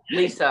 Lisa,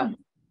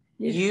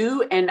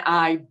 you and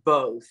I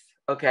both,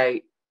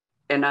 okay,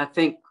 I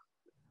think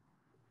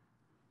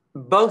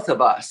both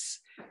of us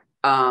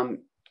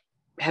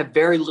have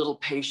very little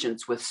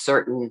patience with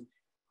certain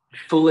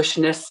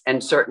foolishness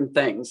and certain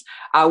things.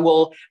 I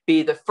will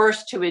be the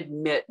first to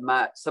admit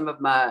some of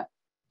my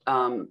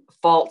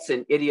faults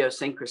and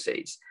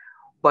idiosyncrasies,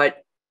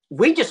 but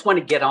we just want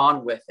to get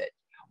on with it.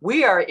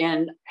 We are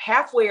in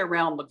halfway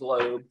around the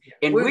globe,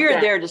 and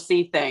we're there to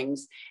see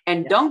things.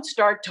 And don't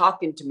start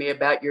talking to me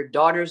about your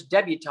daughter's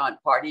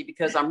debutante party,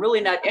 because I'm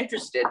really not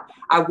interested.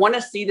 I want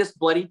to see this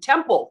bloody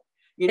temple.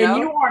 You know?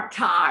 And you aren't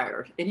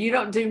tired, and you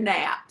don't do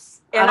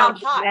naps. And I'm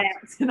hot.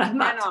 And I'm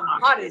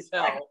hot as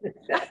hell.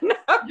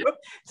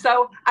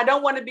 So I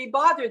don't want to be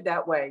bothered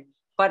that way.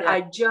 But I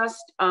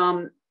just,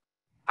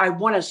 I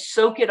want to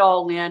soak it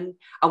all in.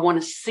 I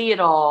want to see it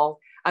all.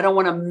 I don't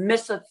want to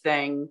miss a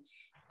thing.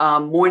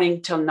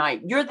 Morning till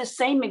night. You're the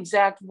same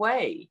exact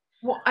way.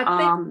 Well, I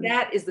think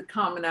that is the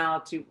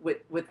commonality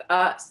with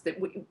us, that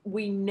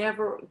we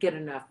never get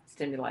enough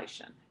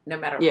stimulation, no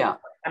matter what.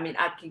 I mean,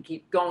 I can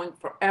keep going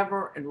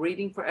forever and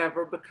reading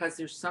forever because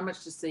there's so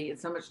much to see and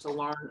so much to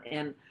learn.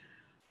 And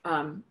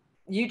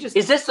you just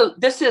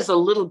this is a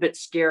little bit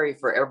scary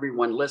for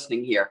everyone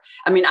listening here.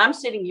 I mean, I'm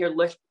sitting here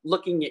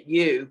looking at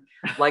you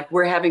like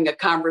we're having a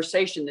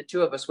conversation, the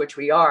two of us, which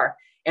we are,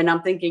 and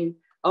I'm thinking,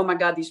 oh my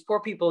God, these poor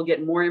people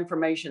get more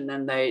information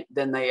than they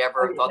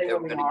ever thought they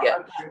were going to get.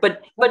 Okay.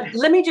 But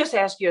let me just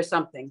ask you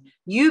something.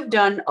 You've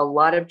done a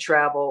lot of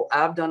travel.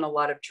 I've done a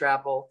lot of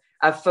travel.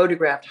 I've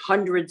photographed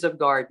hundreds of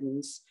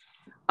gardens.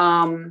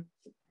 When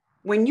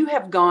you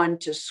have gone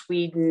to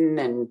Sweden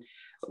and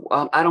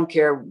I don't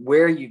care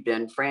where you've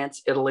been,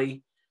 France,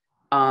 Italy,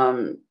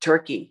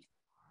 Turkey,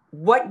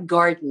 what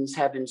gardens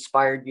have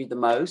inspired you the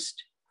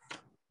most?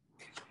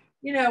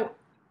 You know,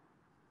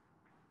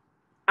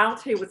 I'll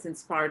tell you what's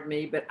inspired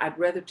me, but I'd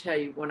rather tell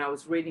you when I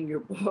was reading your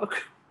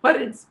book, what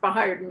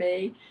inspired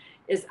me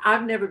is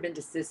I've never been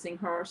to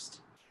Sissinghurst,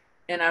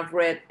 and I've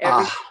read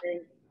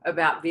everything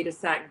about Vita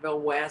Sackville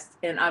West,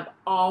 and I've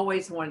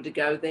always wanted to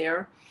go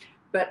there.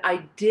 But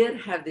I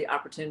did have the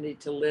opportunity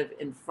to live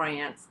in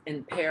France,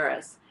 in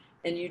Paris,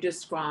 and you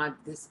described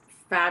this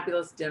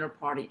fabulous dinner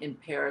party in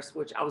Paris,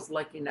 which I was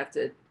lucky enough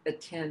to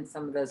attend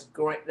some of those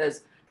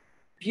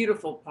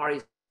beautiful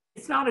parties.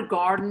 It's not a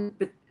garden,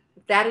 but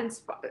that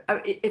inspired.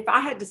 If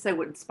I had to say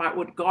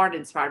what garden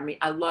inspired me,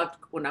 I loved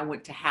when I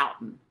went to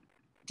Houghton,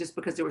 just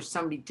because there were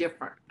so many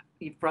different.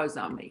 You froze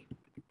on me.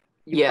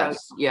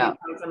 Yes, yeah.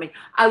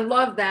 I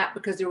love that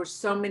because there were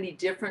so many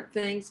different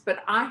things,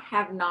 but I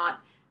have not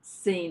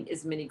seen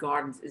as many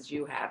gardens as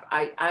you have.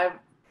 I'm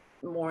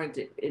more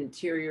into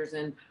interiors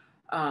and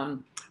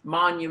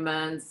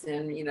monuments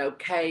and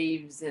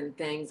caves and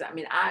things. I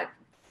mean, I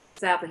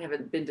sadly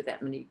haven't been to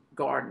that many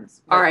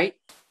gardens. All right,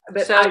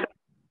 but so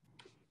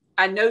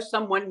I know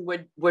someone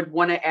would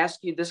want to ask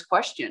you this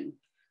question,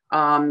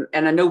 and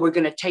I know we're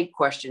going to take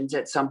questions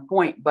at some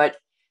point, but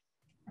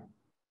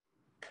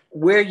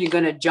where are you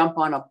going to jump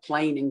on a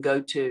plane and go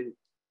to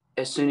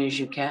as soon as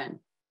you can?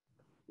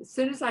 As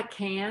soon as I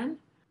can.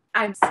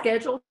 I'm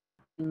scheduled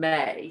in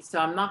May, so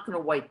I'm not going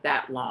to wait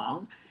that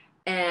long.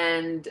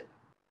 And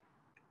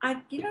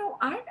I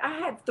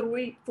had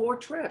 4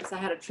 trips. I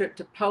had a trip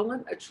to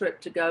Poland, a trip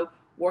to go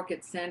work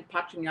at San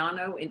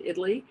Patrignano in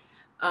Italy.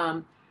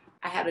 I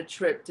had a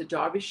trip to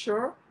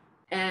Derbyshire,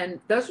 and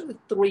those are the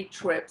 3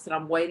 trips that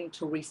I'm waiting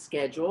to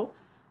reschedule.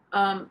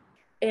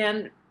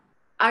 And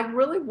I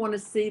really want to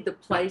see the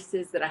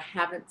places that I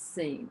haven't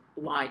seen.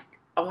 Like,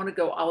 I want to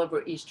go all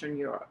over Eastern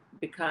Europe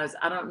because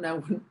I don't know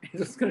when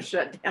it's going to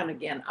shut down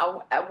again.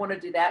 I want to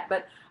do that.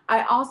 But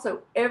I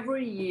also,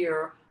 every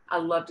year, I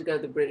love to go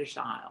to the British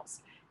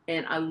Isles.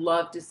 And I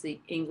love to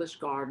see English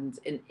gardens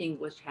and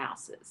English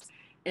houses.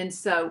 And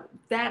so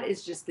that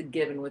is just the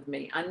given with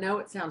me. I know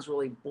it sounds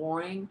really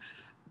boring,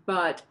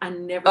 but I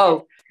never.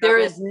 Oh, there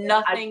is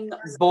nothing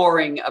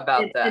boring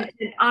about that.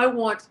 And I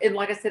want, and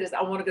like I said,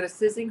 I want to go to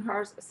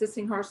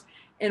Sissinghurst,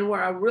 and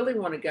where I really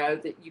want to go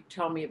that you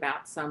told me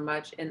about so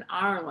much in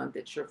Ireland,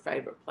 that's your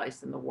favorite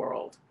place in the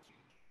world.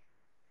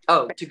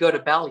 Oh, to go to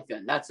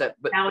Ballyfin. That's it.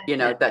 But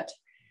Ballyfin.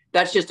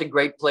 That's just a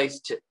great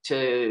place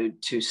to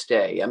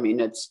stay. I mean,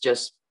 it's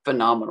just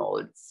phenomenal.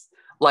 It's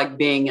like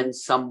being in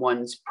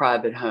someone's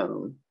private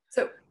home.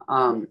 So, where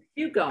are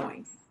you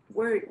going?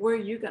 Where are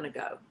you going to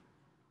go?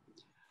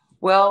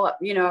 Well,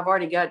 I've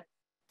already got,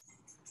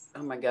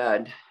 oh my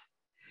God.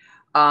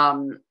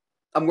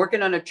 I'm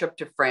working on a trip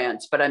to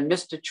France, but I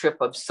missed a trip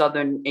of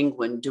Southern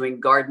England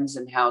doing gardens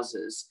and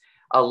houses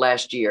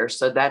last year.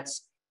 So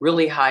that's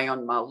really high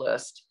on my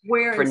list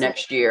for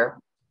next year.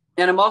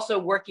 And I'm also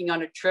working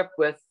on a trip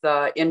with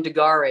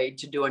Indigare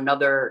to do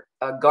another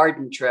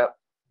garden trip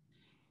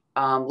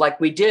like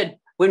we did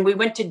when we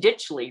went to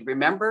Ditchley,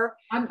 remember?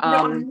 I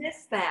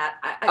missed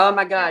that. Oh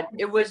my God.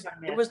 It was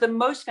the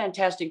most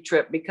fantastic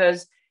trip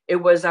because it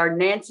was our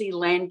Nancy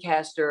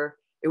Lancaster.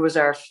 It was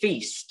our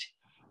feast.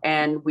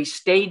 And we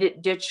stayed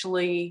at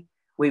Ditchley.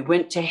 We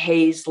went to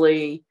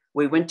Hazley.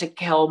 We went to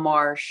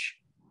Kelmarsh.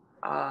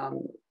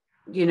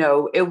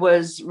 It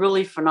was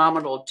really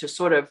phenomenal to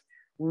sort of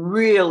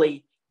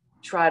really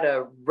try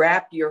to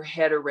wrap your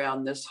head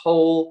around this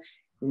whole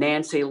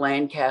Nancy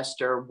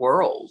Lancaster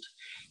world.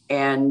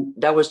 And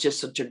that was just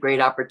such a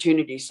great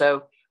opportunity.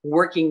 So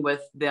working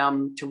with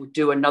them to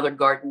do another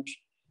garden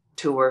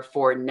tour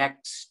for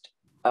next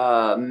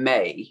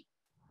May.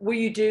 Will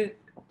you do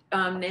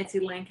Nancy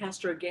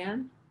Lancaster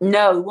again?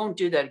 No, we won't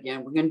do that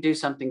again. We're going to do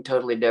something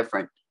totally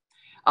different.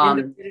 In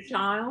the British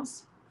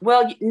Isles?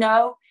 Well,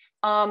 no,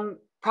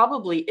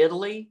 probably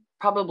Italy.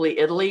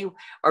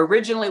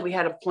 Originally, we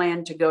had a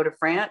plan to go to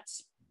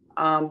France,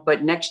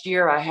 but next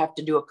year I have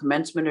to do a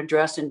commencement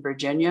address in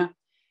Virginia.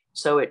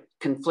 So it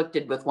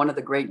conflicted with one of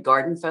the great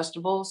garden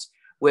festivals,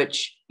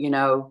 which, you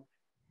know,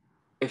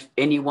 if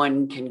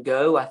anyone can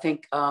go, I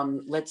think,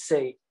 let's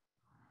see,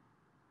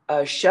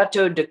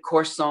 Chateau de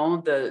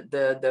Corson,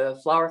 the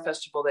flower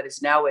festival that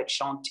is now at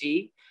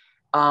Chantilly,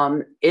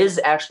 is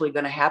actually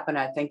going to happen,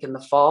 I think, in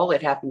the fall.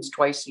 It happens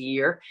twice a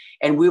year.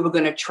 And we were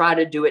going to try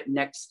to do it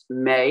next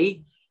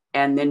May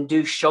and then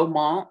do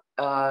Chaumont,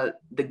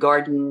 the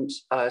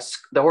gardens,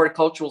 the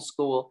horticultural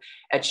school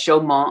at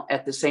Chaumont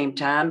at the same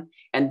time,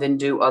 and then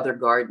do other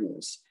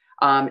gardens.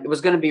 It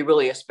was going to be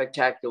really a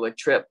spectacular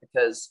trip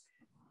because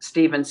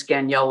Stephen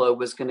Scaniello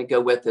was going to go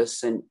with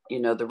us, and,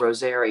 you know, the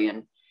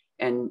Rosarian,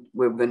 and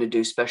we were going to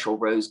do special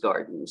rose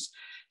gardens.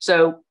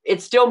 So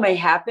it still may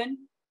happen.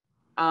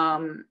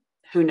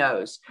 Who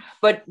knows?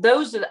 But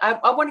those are,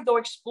 I want to go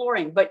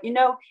exploring. But, you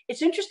know,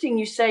 it's interesting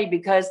you say,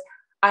 because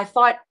I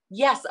thought,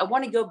 yes, I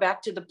want to go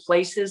back to the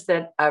places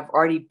that I've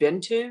already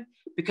been to,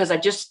 because I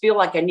just feel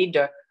like I need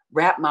to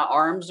wrap my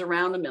arms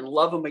around them and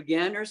love them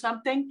again or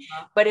something.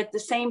 But at the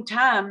same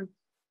time,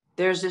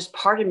 there's this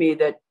part of me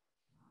that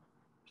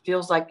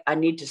feels like I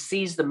need to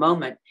seize the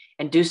moment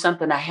and do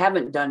something I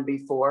haven't done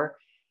before,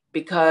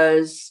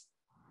 because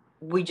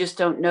we just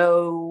don't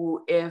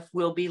know if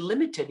we'll be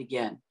limited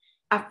again.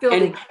 I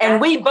feel and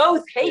we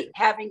both hate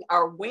having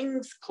our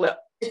wings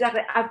clipped.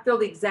 Exactly. I feel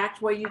the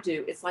exact way you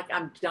do. It's like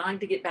I'm dying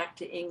to get back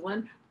to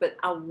England, but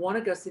I want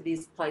to go see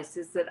these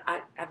places that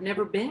I've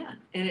never been.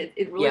 And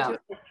it really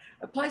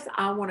a place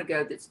I want to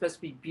go that's supposed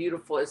to be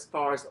beautiful as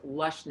far as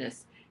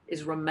lushness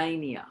is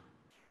Romania.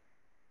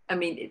 I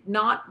mean,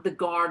 not the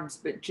gardens,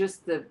 but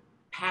just the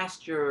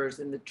pastures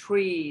and the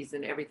trees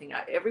and everything.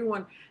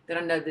 Everyone that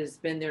I know that's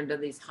been there and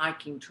done these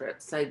hiking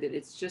trips say that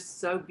it's just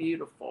so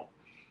beautiful.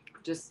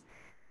 Just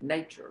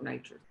nature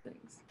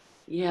things.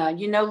 Yeah,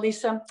 you know,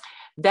 Lisa,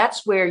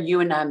 that's where you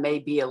and I may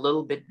be a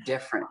little bit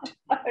different.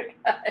 Okay.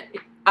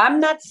 I'm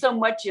not so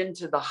much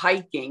into the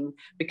hiking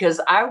because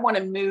I want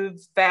to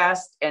move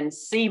fast and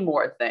see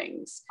more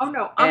things. Oh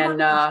no, I'm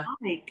not gonna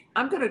hike.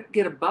 I'm gonna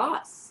get a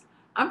bus.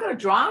 I'm going to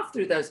drive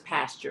through those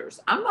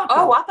pastures. I'm not.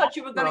 Oh, I thought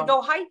you were going to go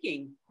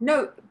hiking.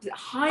 No,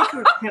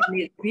 hikers tell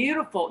me it's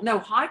beautiful. No,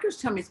 hikers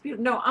tell me it's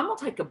beautiful. No, I'm going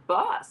to take a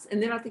bus.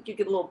 And then I think you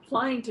get a little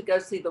plane to go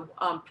see the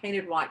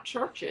painted white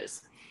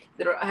churches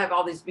that have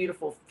all these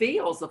beautiful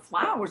fields of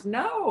flowers.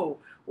 No,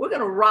 we're going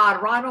to ride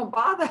right on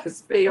by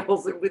those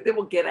fields, and then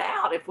we'll get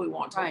out if we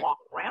want to walk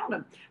around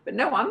them. But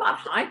no, I'm not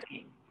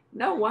hiking.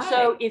 No way.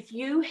 So if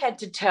you had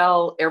to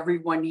tell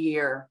everyone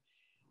here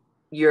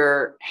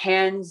your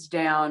hands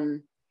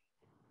down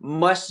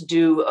must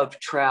do of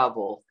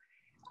travel,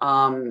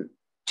 to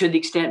the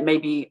extent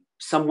maybe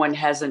someone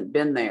hasn't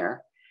been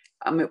there,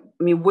 I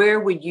mean, where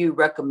would you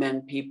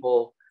recommend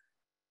people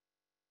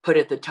put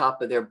at the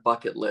top of their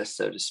bucket list,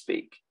 so to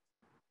speak?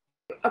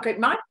 Okay,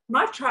 my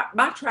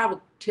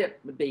travel tip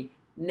would be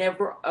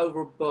never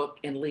overbook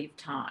and leave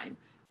time,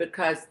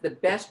 because the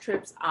best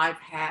trips I've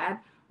had,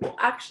 well,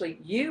 actually,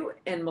 you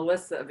and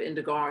Melissa of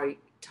Indigari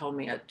told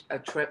me a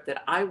trip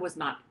that I was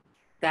not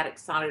that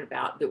excited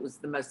about, that was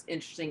the most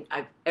interesting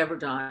I've ever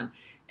done,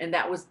 and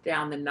that was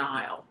down the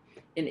Nile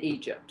in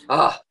Egypt.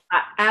 I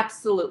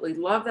absolutely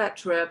love that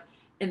trip.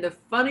 And the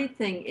funny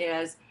thing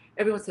is,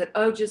 everyone said,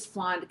 oh, just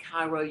fly into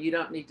Cairo, you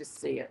don't need to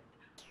see it.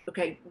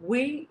 Okay,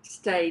 we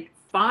stayed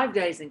 5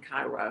 days in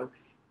Cairo,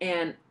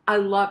 and I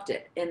loved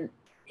it. And,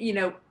 you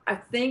know, I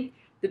think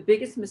the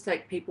biggest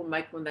mistake people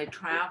make when they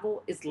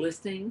travel is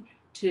listening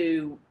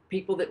to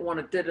people that want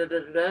to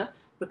da-da-da-da-da,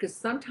 because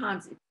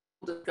sometimes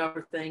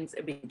discover things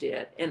and we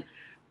did. And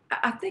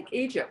I think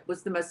Egypt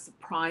was the most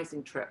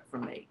surprising trip for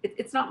me.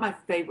 It's not my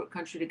favorite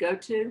country to go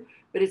to,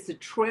 but it's a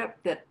trip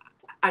that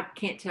I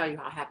can't tell you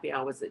how happy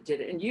I was that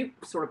did it. And you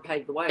sort of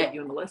paved the way, you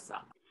and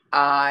Melissa.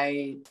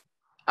 I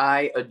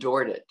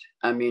adored it.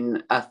 I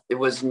mean, it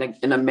was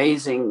an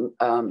amazing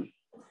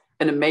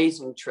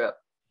trip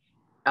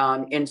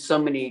in so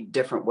many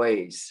different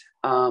ways.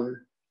 I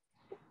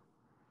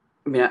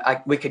mean,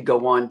 we could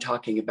go on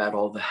talking about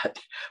all that,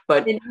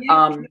 but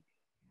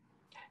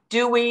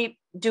do we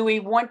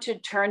want to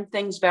turn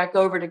things back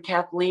over to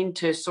Kathleen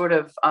to sort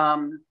of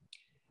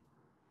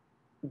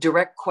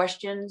direct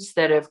questions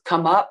that have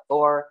come up?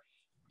 Or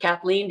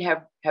Kathleen,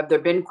 have there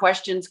been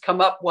questions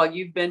come up while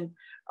you've been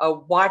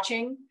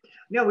watching?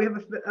 No, we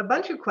have a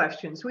bunch of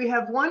questions. We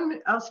have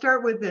one, I'll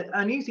start with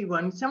an easy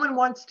one. Someone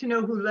wants to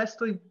know who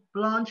Leslie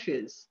Blanche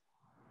is.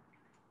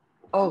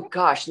 Oh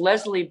gosh,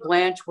 Leslie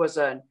Blanche was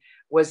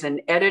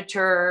an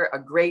editor, a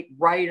great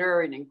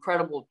writer, an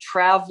incredible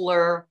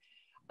traveler.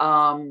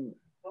 Oh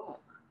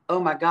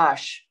my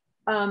gosh.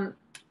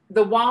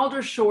 The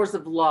Wilder Shores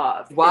of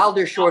Love.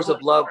 Wilder Shores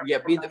of Love. Yeah,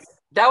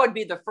 that would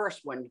be the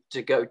first one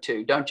to go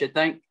to, don't you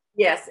think?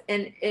 Yes,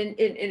 and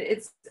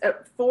it's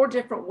 4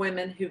 different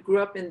women who grew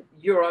up in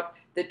Europe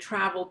that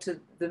traveled to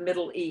the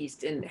Middle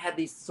East and had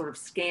these sort of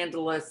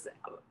scandalous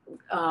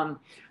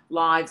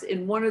lives.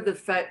 And one of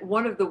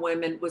the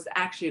women was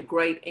actually a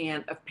great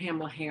aunt of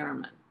Pamela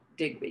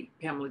Digby.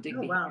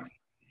 Oh, wow.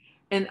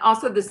 And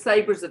also The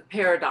Sabers of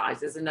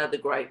Paradise is another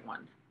great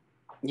one.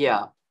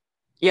 Yeah.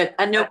 Yeah,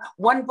 I know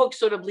one book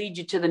sort of leads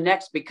you to the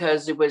next,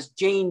 because it was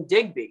Jane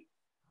Digby,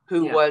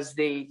 who was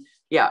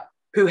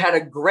who had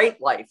a great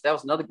life. That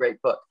was another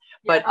great book.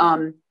 But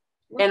and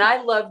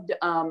I loved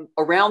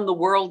Around the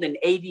World in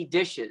 80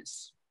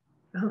 Dishes.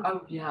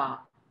 Oh yeah.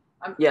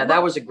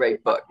 That was a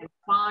great book. I can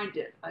find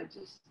it. I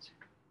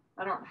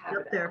don't have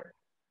it there.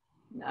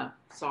 No,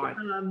 sorry.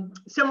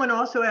 Someone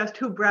also asked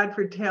who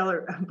Barbara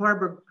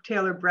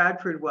Taylor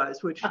Bradford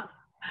was, which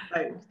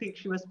I think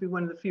she must be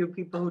one of the few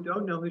people who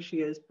don't know who she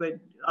is, but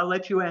I'll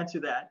let you answer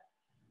that.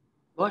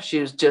 Well, she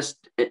was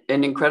just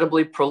an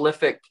incredibly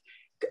prolific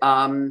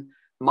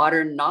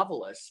modern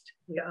novelist,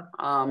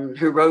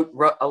 who wrote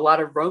a lot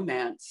of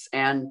romance,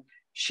 and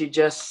she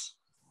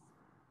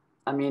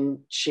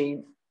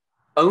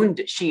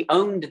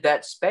owned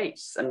that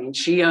space. I mean,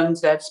 she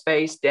owns that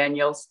space.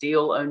 Danielle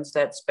Steele owns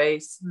that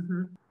space.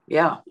 Mm-hmm.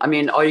 Yeah, I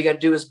mean, all you got to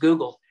do is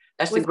Google.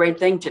 That's the great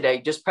thing today.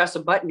 Just press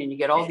a button and you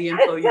get all the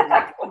info you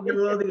want. You get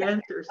all the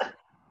answers.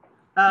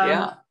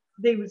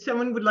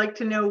 Someone would like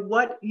to know,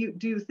 what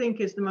do you think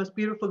is the most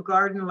beautiful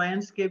garden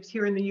landscapes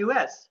here in the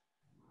U.S.?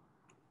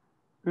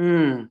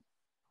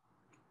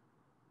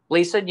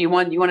 Lisa, do you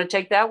want to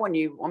take that one?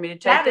 You want me to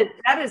take it?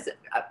 That is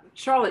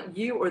Charlotte,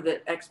 you are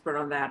the expert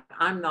on that.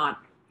 I'm not.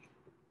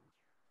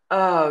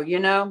 Oh,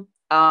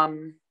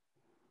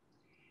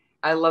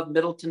 I love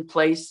Middleton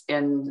Place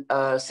in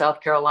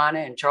South Carolina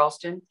and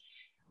Charleston.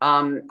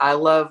 I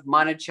love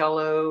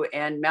Monticello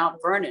and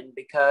Mount Vernon,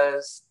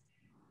 because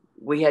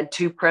we had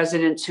 2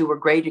 presidents who were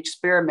great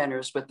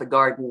experimenters with the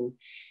garden,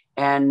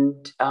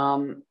 and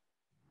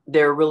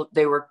they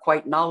were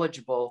quite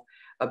knowledgeable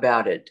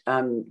about it.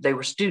 They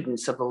were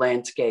students of the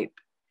landscape.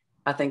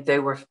 I think they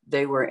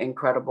were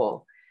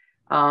incredible.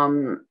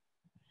 I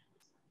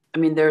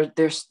mean,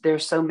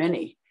 there's so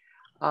many.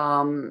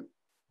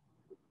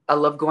 I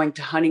love going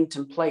to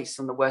Huntington Place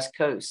on the West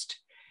Coast.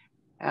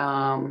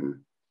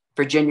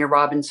 Virginia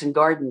Robinson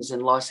Gardens in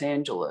Los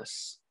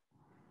Angeles.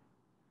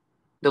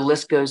 The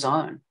list goes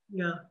on.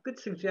 Yeah, good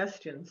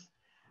suggestions.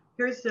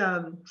 Here's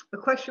a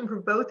question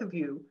for both of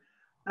you.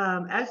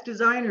 As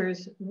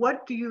designers,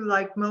 what do you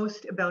like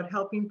most about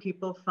helping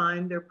people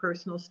find their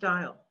personal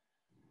style?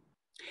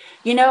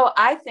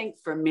 I think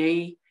for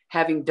me,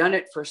 having done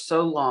it for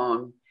so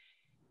long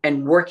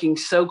and working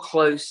so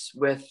close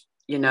with,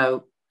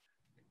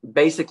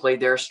 basically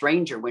they're a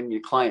stranger when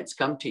your clients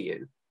come to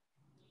you,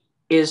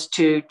 is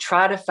to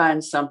try to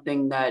find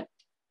something that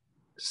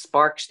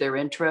sparks their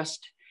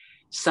interest,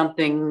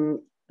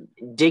 something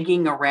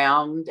digging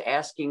around,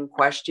 asking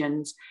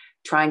questions,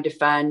 trying to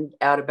find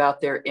out about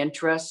their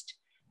interest.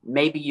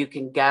 Maybe you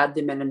can guide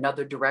them in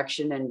another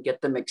direction and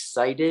get them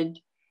excited.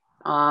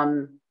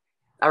 I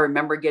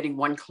remember getting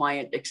one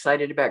client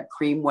excited about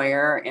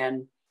creamwear,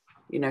 and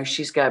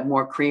she's got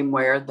more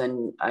creamwear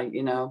than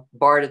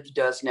Barrett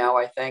does now,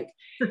 I think.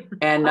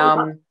 And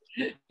I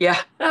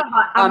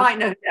might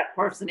know who that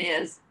person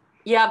is.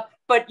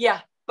 But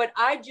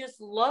I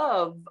just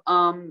love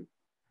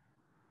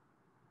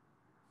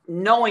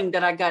knowing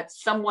that I got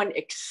someone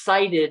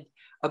excited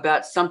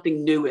about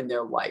something new in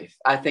their life.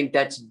 I think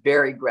that's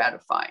very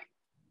gratifying.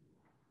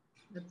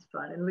 That's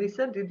fun. And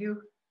Lisa, did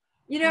you?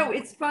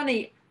 It's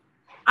funny.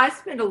 I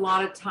spend a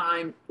lot of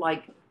time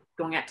like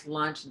going out to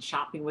lunch and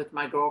shopping with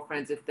my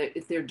girlfriends if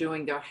they're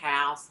doing their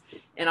house,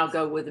 and I'll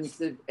go with them to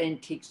the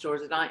antique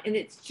stores and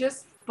it's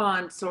just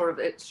fun, sort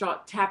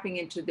of tapping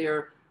into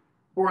their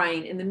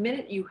brain. And the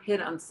minute you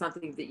hit on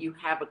something that you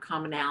have a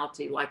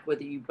commonality, like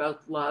whether you both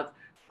love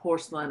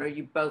porcelain, or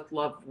you both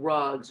love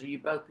rugs, or you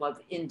both love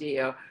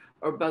India,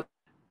 or both,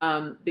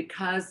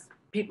 because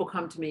people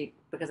come to me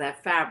because I have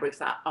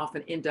fabrics, I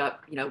often end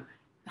up,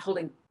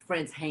 holding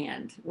friends'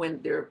 hand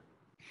when they're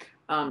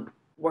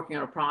working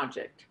on a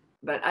project.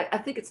 But I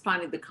think it's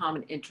finding the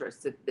common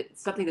interest,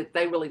 it's something that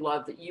they really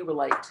love that you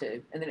relate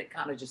to, and then it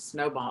kind of just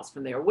snowballs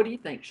from there. What do you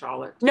think,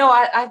 Charlotte? No,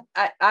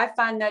 I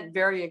find that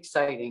very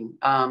exciting.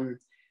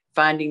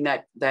 Finding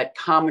that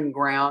common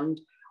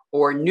ground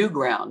or new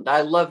ground.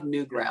 I love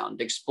new ground,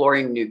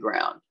 exploring new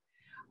ground.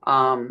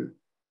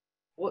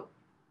 What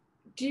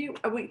do you?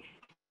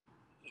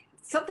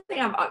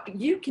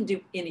 You can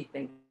do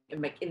anything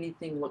and make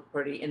anything look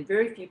pretty, and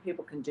very few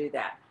people can do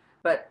that.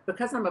 But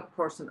because I'm a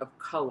person of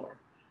color,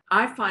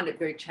 I find it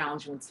very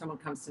challenging when someone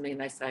comes to me and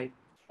they say,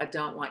 I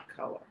don't like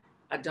color.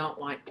 I don't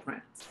like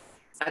prints.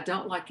 I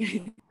don't like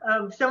anything.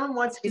 Someone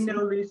wants to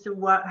know, Lisa,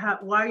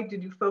 why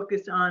did you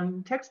focus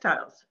on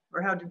textiles?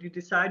 Or how did you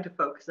decide to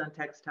focus on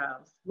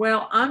textiles?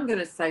 Well, I'm going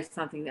to say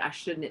something that I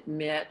shouldn't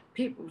admit.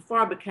 Before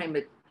I became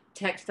a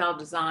textile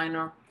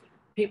designer,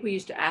 people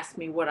used to ask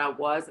me what I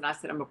was, and I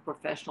said I'm a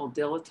professional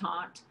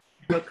dilettante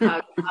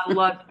because I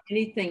love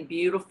anything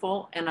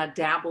beautiful and I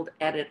dabbled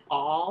at it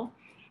all.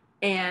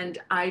 And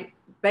I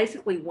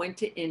basically went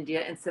to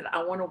India and said,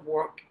 I want to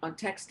work on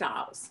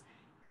textiles.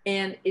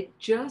 And it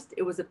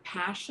was a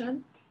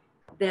passion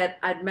that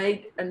I'd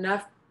made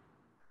enough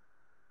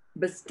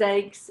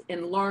mistakes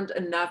and learned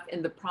enough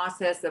in the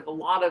process of a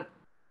lot of,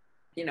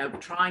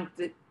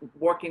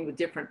 working with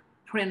different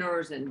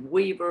printers and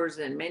weavers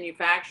and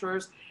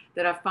manufacturers,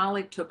 that I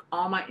finally took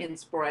all my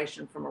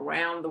inspiration from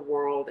around the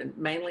world and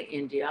mainly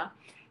India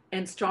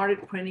and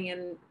started printing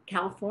in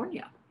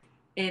California.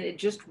 And it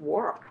just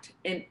worked.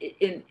 And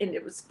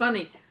it was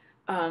funny.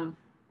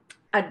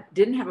 I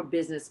didn't have a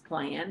business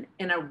plan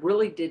and I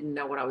really didn't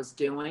know what I was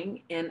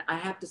doing. And I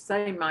have to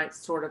say my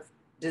sort of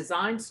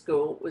design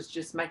school was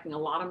just making a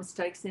lot of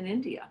mistakes in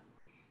India.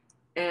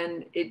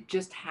 And it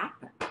just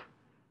happened.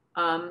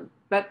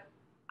 But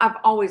I've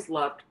always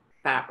loved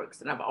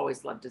fabrics and I've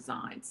always loved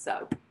design.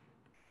 So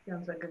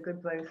sounds like a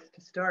good place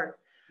to start.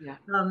 Yeah.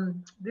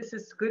 This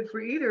is good for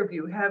either of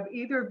you. Have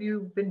either of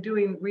you been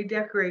doing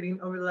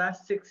redecorating over the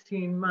last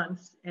 16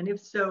 months? And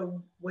if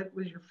so, what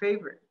was your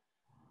favorite?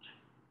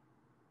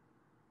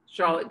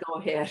 Charlotte, go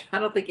ahead. I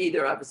don't think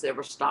either of us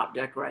ever stopped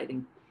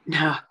decorating.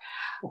 No,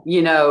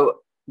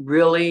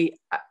 really,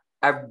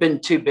 I've been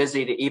too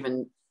busy to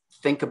even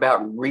think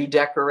about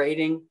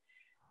redecorating.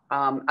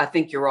 I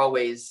think you're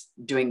always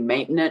doing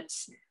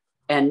maintenance.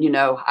 And,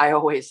 I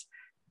always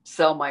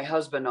sell my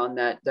husband on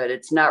that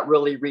it's not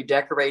really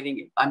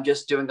redecorating. I'm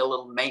just doing a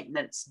little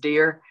maintenance,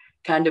 dear,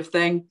 kind of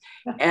thing.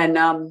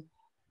 And,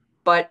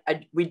 but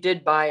we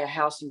did buy a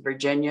house in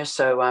Virginia.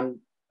 So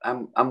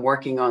I'm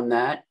working on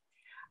that.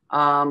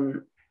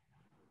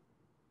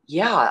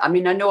 Yeah, I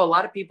mean, I know a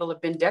lot of people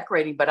have been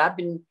decorating, but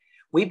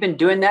we've been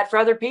doing that for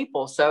other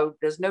people. So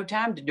there's no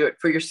time to do it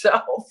for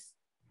yourself.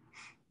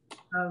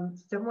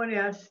 Someone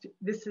asked,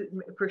 this is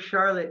for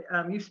Charlotte,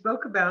 you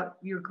spoke about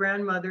your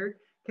grandmother.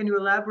 Can you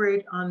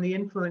elaborate on the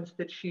influence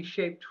that she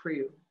shaped for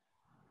you?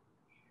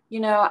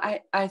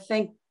 I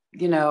think,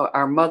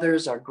 our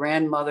mothers, our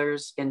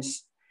grandmothers, and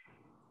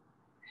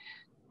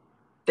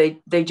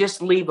they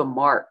just leave a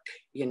mark,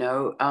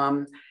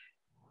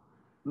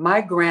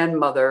 my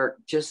grandmother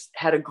just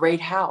had a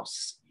great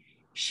house.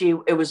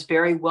 It was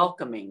very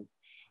welcoming.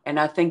 And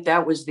I think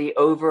that was the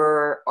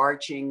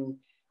overarching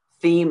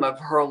theme of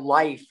her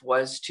life,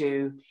 was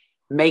to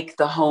make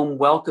the home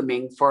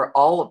welcoming for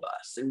all of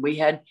us. And we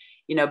had,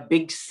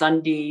 big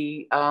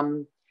Sunday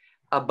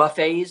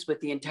buffets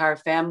with the entire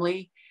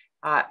family.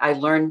 I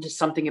learned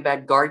something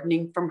about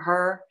gardening from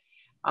her.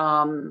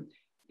 I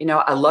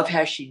love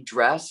how she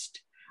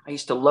dressed. I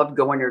used to love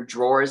going in her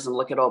drawers and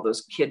look at all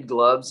those kid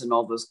gloves and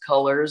all those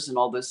colors and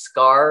all those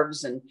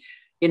scarves. And,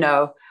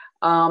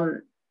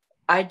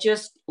 I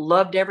just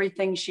loved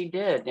everything she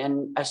did.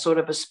 And I sort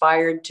of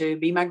aspired to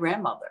be my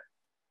grandmother.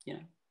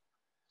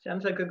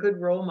 Sounds like a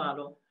good role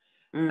model.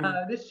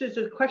 This is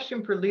a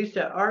question for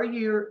Lisa. Are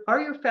your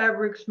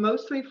fabrics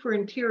mostly for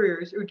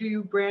interiors, or do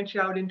you branch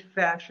out into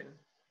fashion?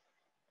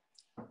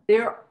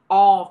 They're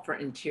all for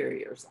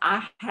interiors.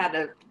 I had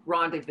a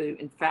rendezvous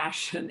in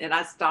fashion and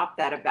I stopped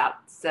that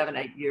about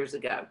 7-8 years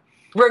ago.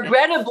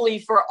 Regrettably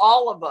for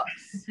all of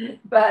us.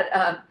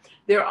 But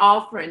they're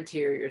all for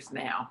interiors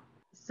now.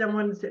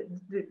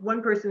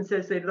 One person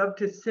says they'd love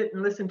to sit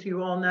and listen to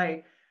you all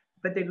night,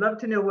 but they'd love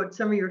to know what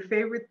some of your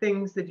favorite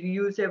things that you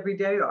use every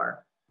day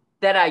are.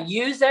 That I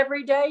use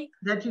every day?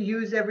 That you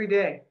use every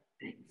day.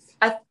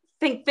 I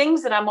think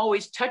things that I'm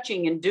always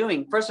touching and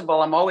doing. First of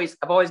all, I've always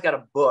got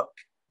a book.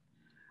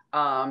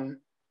 I'm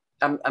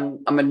a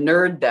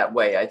nerd that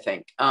way, I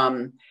think.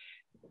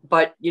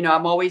 But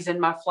I'm always in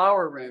my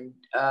flower room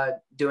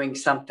doing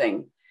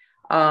something.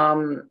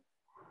 I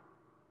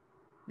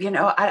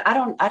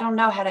don't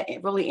know how to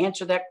really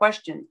answer that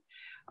question.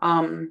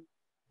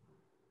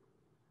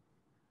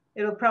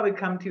 It'll probably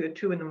come to you at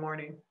 2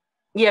 a.m.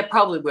 Yeah,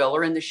 probably will,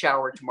 or in the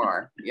shower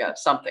tomorrow. Yeah,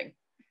 something.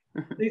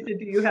 Lisa,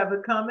 do you have a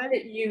comment?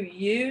 That you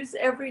use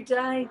every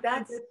day?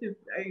 That's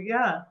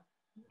yeah.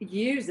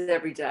 Use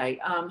every day.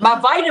 My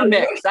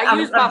Vitamix. I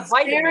use my Vitamix.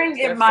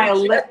 Staring at my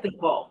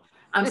elliptical.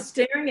 I'm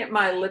staring at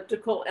my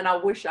elliptical, and I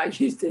wish I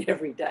used it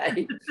every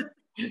day.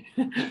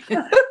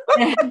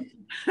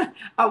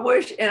 I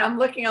wish, and I'm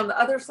looking on the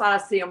other side,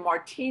 I see a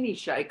martini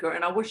shaker,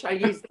 and I wish I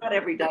used that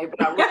every day, but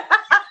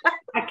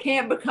I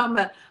can't become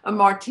a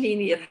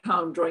martini at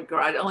home drinker.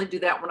 I only do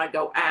that when I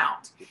go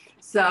out.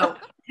 So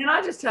can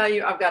I just tell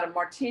you, I've got a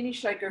martini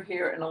shaker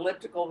here, an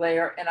elliptical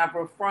there, and I've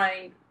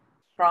refrained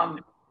from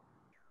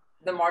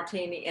the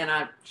martini, and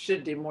I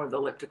should do more of the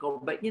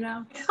elliptical, but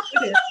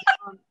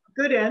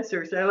Good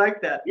answers. I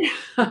like that.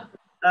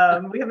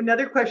 We have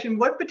another question.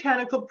 What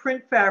botanical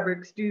print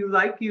fabrics do you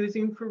like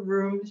using for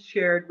rooms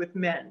shared with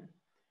men?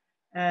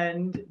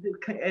 And the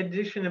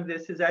addition of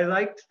this is, I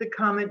liked the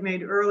comment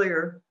made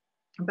earlier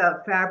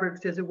about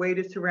fabrics as a way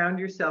to surround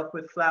yourself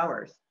with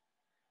flowers.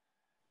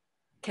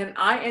 Can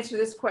I answer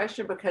this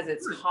question because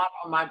it's hot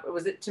on my,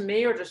 was it to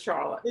me or to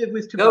Charlotte? It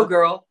was to Go both.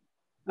 girl.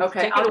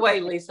 Okay, Take it away,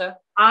 Lisa.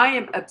 I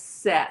am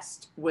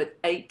obsessed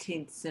with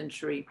 18th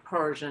century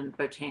Persian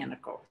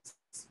botanicals.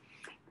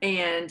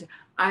 And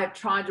I have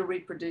tried to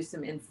reproduce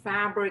them in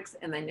fabrics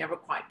and they never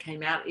quite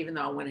came out, even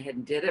though I went ahead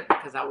and did it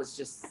because I was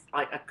just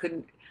like, I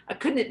couldn't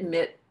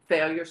admit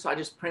failure. So I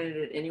just printed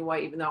it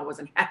anyway, even though I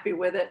wasn't happy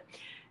with it.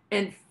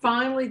 And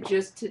finally,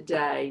 just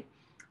today,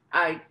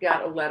 I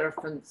got a letter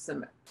from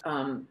some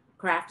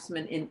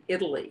craftsmen in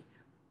Italy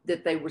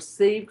that they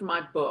received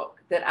my book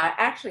that I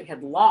actually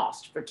had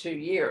lost for 2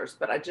 years,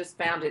 but I just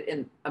found it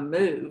in a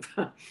move.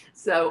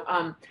 So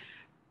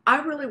I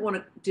really want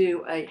to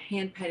do a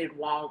hand-painted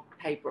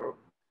wallpaper.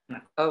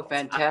 Oh,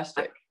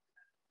 fantastic.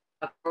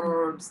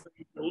 Birds,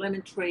 the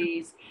lemon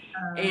trees.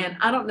 And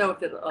I don't know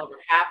if it'll ever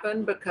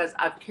happen because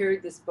I've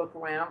carried this book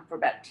around for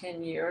about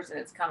 10 years and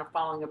it's kind of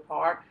falling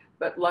apart.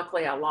 But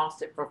luckily I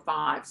lost it for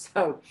 5.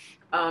 So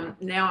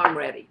now I'm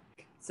ready.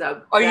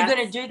 So are you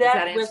going to do that?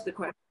 Does that answer the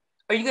question?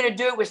 Are you going to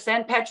do it with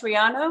San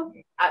Patriano?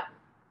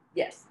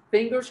 Yes,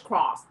 fingers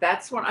crossed.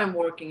 That's what I'm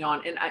working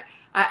on. And I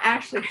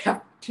actually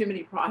have too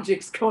many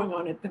projects going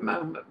on at the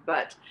moment,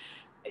 but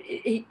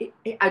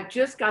I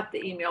just got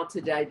the email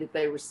today that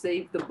they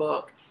received the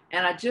book,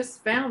 and I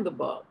just found the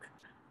book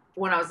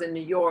when I was in New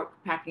York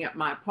packing up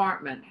my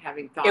apartment,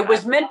 having thought it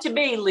was meant to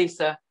be,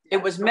 Lisa.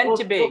 It was meant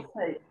to be.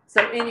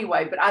 So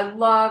anyway, but I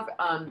love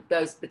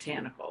those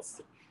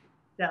botanicals.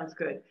 Sounds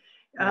good.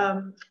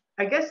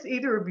 I guess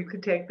either of you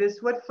could take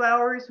this. What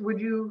flowers would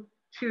you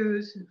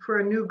choose for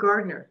a new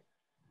gardener?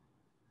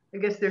 I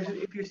guess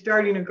if you're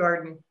starting a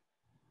garden.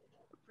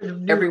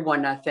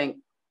 Everyone, I think,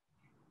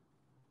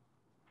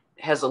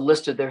 has a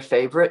list of their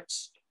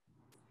favorites,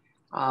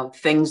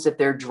 things that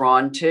they're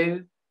drawn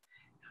to.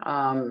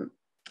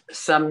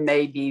 Some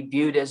may be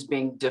viewed as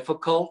being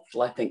difficult.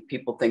 I think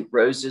people think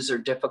roses are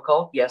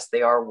difficult. Yes,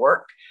 they are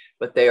work,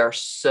 but they are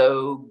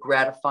so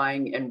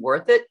gratifying and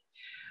worth it.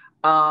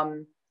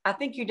 I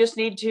think you just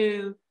need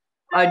to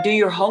do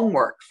your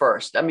homework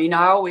first. I mean,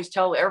 I always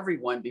tell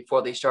everyone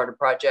before they start a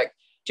project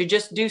to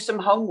just do some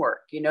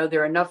homework. You know,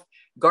 there are enough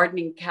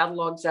gardening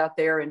catalogs out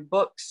there and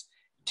books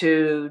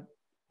to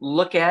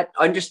look at,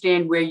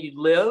 understand where you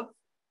live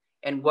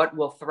and what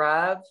will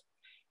thrive,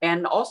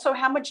 and also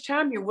how much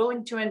time you're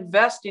willing to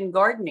invest in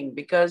gardening,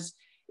 because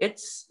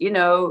it's, you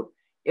know,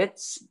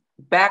 it's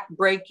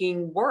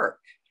back-breaking work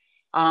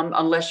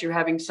unless you're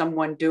having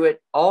someone do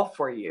it all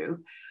for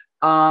you.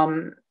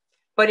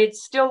 But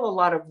it's still a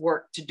lot of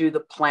work to do the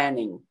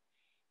planning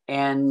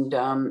and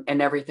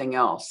everything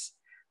else.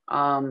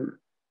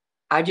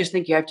 I just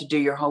think you have to do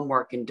your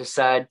homework and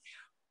decide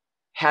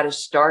how to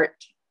start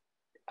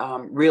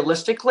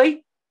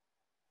realistically.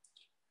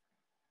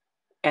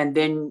 And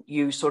then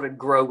you sort of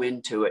grow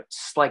into it,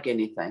 just like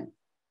anything,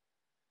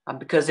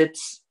 because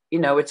it's, you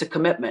know, it's a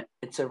commitment.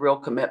 It's a real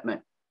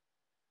commitment.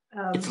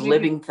 It's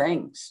living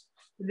things.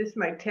 This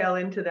might tail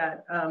into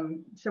that.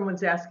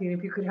 Someone's asking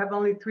if you could have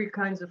only 3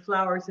 kinds of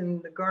flowers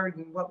in the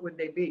garden, what would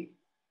they be?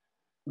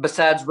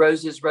 Besides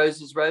roses,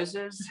 roses,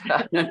 roses?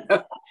 I don't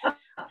know.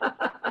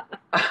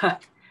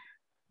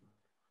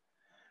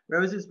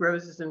 Roses,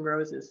 roses, and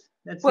roses.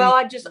 Well,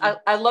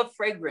 I love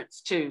fragrance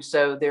too.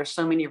 So there's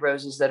so many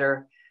roses that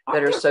are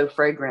so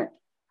fragrant.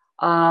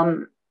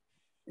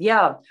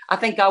 Yeah, I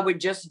think I would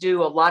just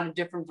do a lot of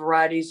different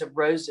varieties of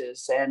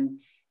roses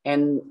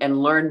and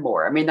learn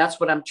more. I mean, that's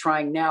what I'm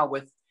trying now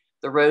with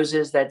the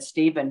roses that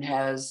Stephen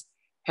has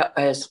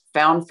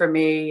found for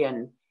me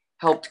and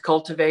helped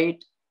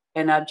cultivate.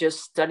 And I'm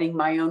just studying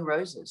my own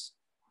roses.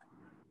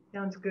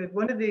 Sounds good.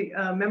 One of the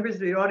members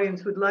of the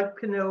audience would like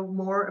to know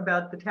more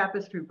about the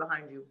tapestry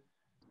behind you.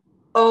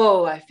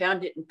 Oh, I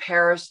found it in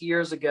Paris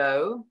years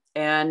ago,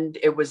 and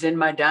it was in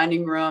my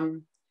dining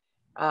room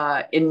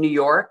in New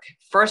York.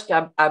 First,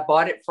 I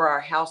bought it for our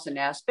house in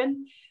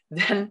Aspen.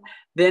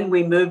 Then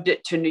we moved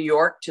it to New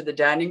York to the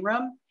dining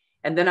room.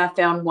 And then I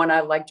found one I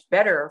liked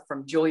better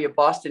from Julia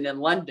Boston in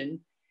London.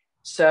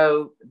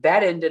 So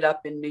that ended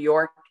up in New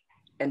York,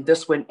 and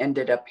this one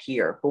ended up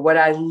here. But what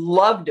I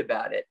loved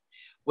about it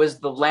was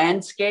the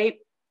landscape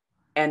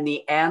and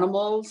the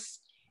animals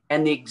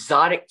and the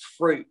exotic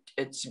fruit.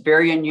 It's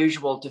very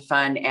unusual to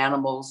find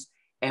animals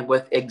and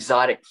with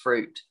exotic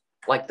fruit,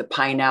 like the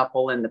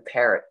pineapple and the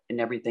parrot and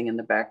everything in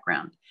the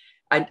background.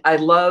 I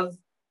love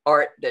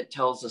art that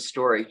tells a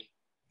story,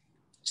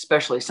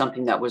 especially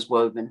something that was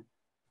woven.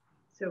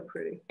 So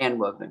pretty. And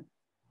woven.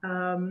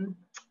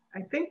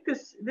 I think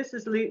this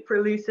is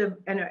for Lisa,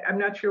 and I'm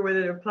not sure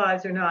whether it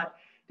applies or not.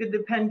 Did the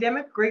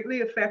pandemic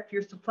greatly affect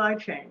your supply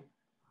chain?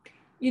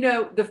 You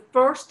know, the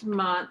first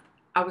month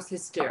I was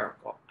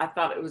hysterical. I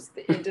thought it was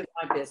the end of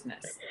my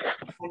business.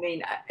 I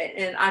mean,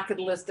 and I could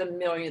list a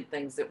million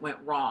things that went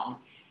wrong.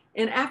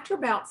 And after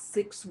about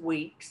 6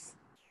 weeks,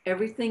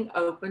 everything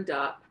opened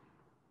up.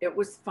 It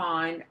was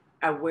fine.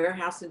 I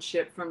warehouse and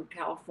ship from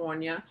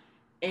California.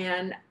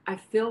 And I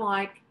feel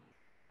like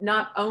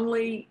not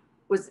only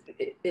was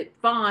it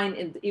fine,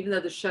 and even though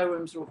the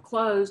showrooms were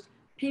closed,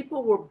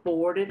 people were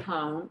bored at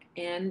home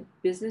and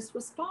business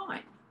was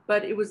fine.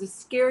 But it was a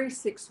scary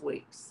 6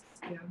 weeks.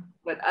 Yeah.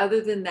 But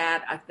other than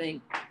that, I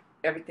think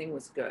everything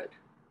was good.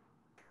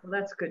 Well,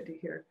 that's good to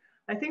hear.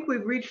 I think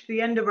we've reached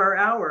the end of our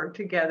hour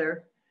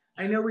together.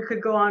 I know we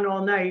could go on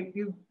all night.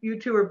 You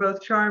two are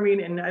both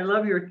charming, and I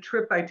love your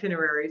trip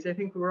itineraries. I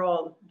think we're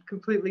all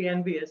completely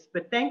envious.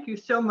 But thank you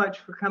so much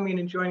for coming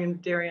and joining the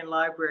Darien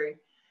Library.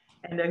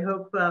 And I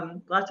hope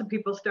lots of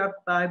people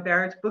stop by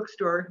Barrett's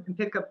bookstore and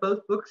pick up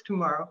both books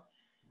tomorrow.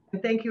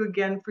 And thank you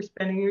again for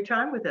spending your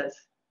time with us.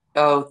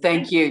 Oh,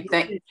 thank you.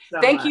 Thank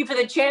you for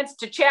the chance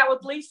to chat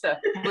with Lisa.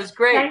 It was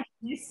great. Thank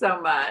you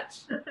so much.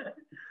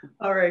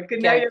 All right.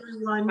 Good night,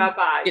 everyone.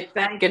 Bye-bye.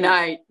 Good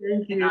night.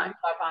 Thank you. Good night.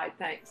 Bye-bye.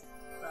 Thanks.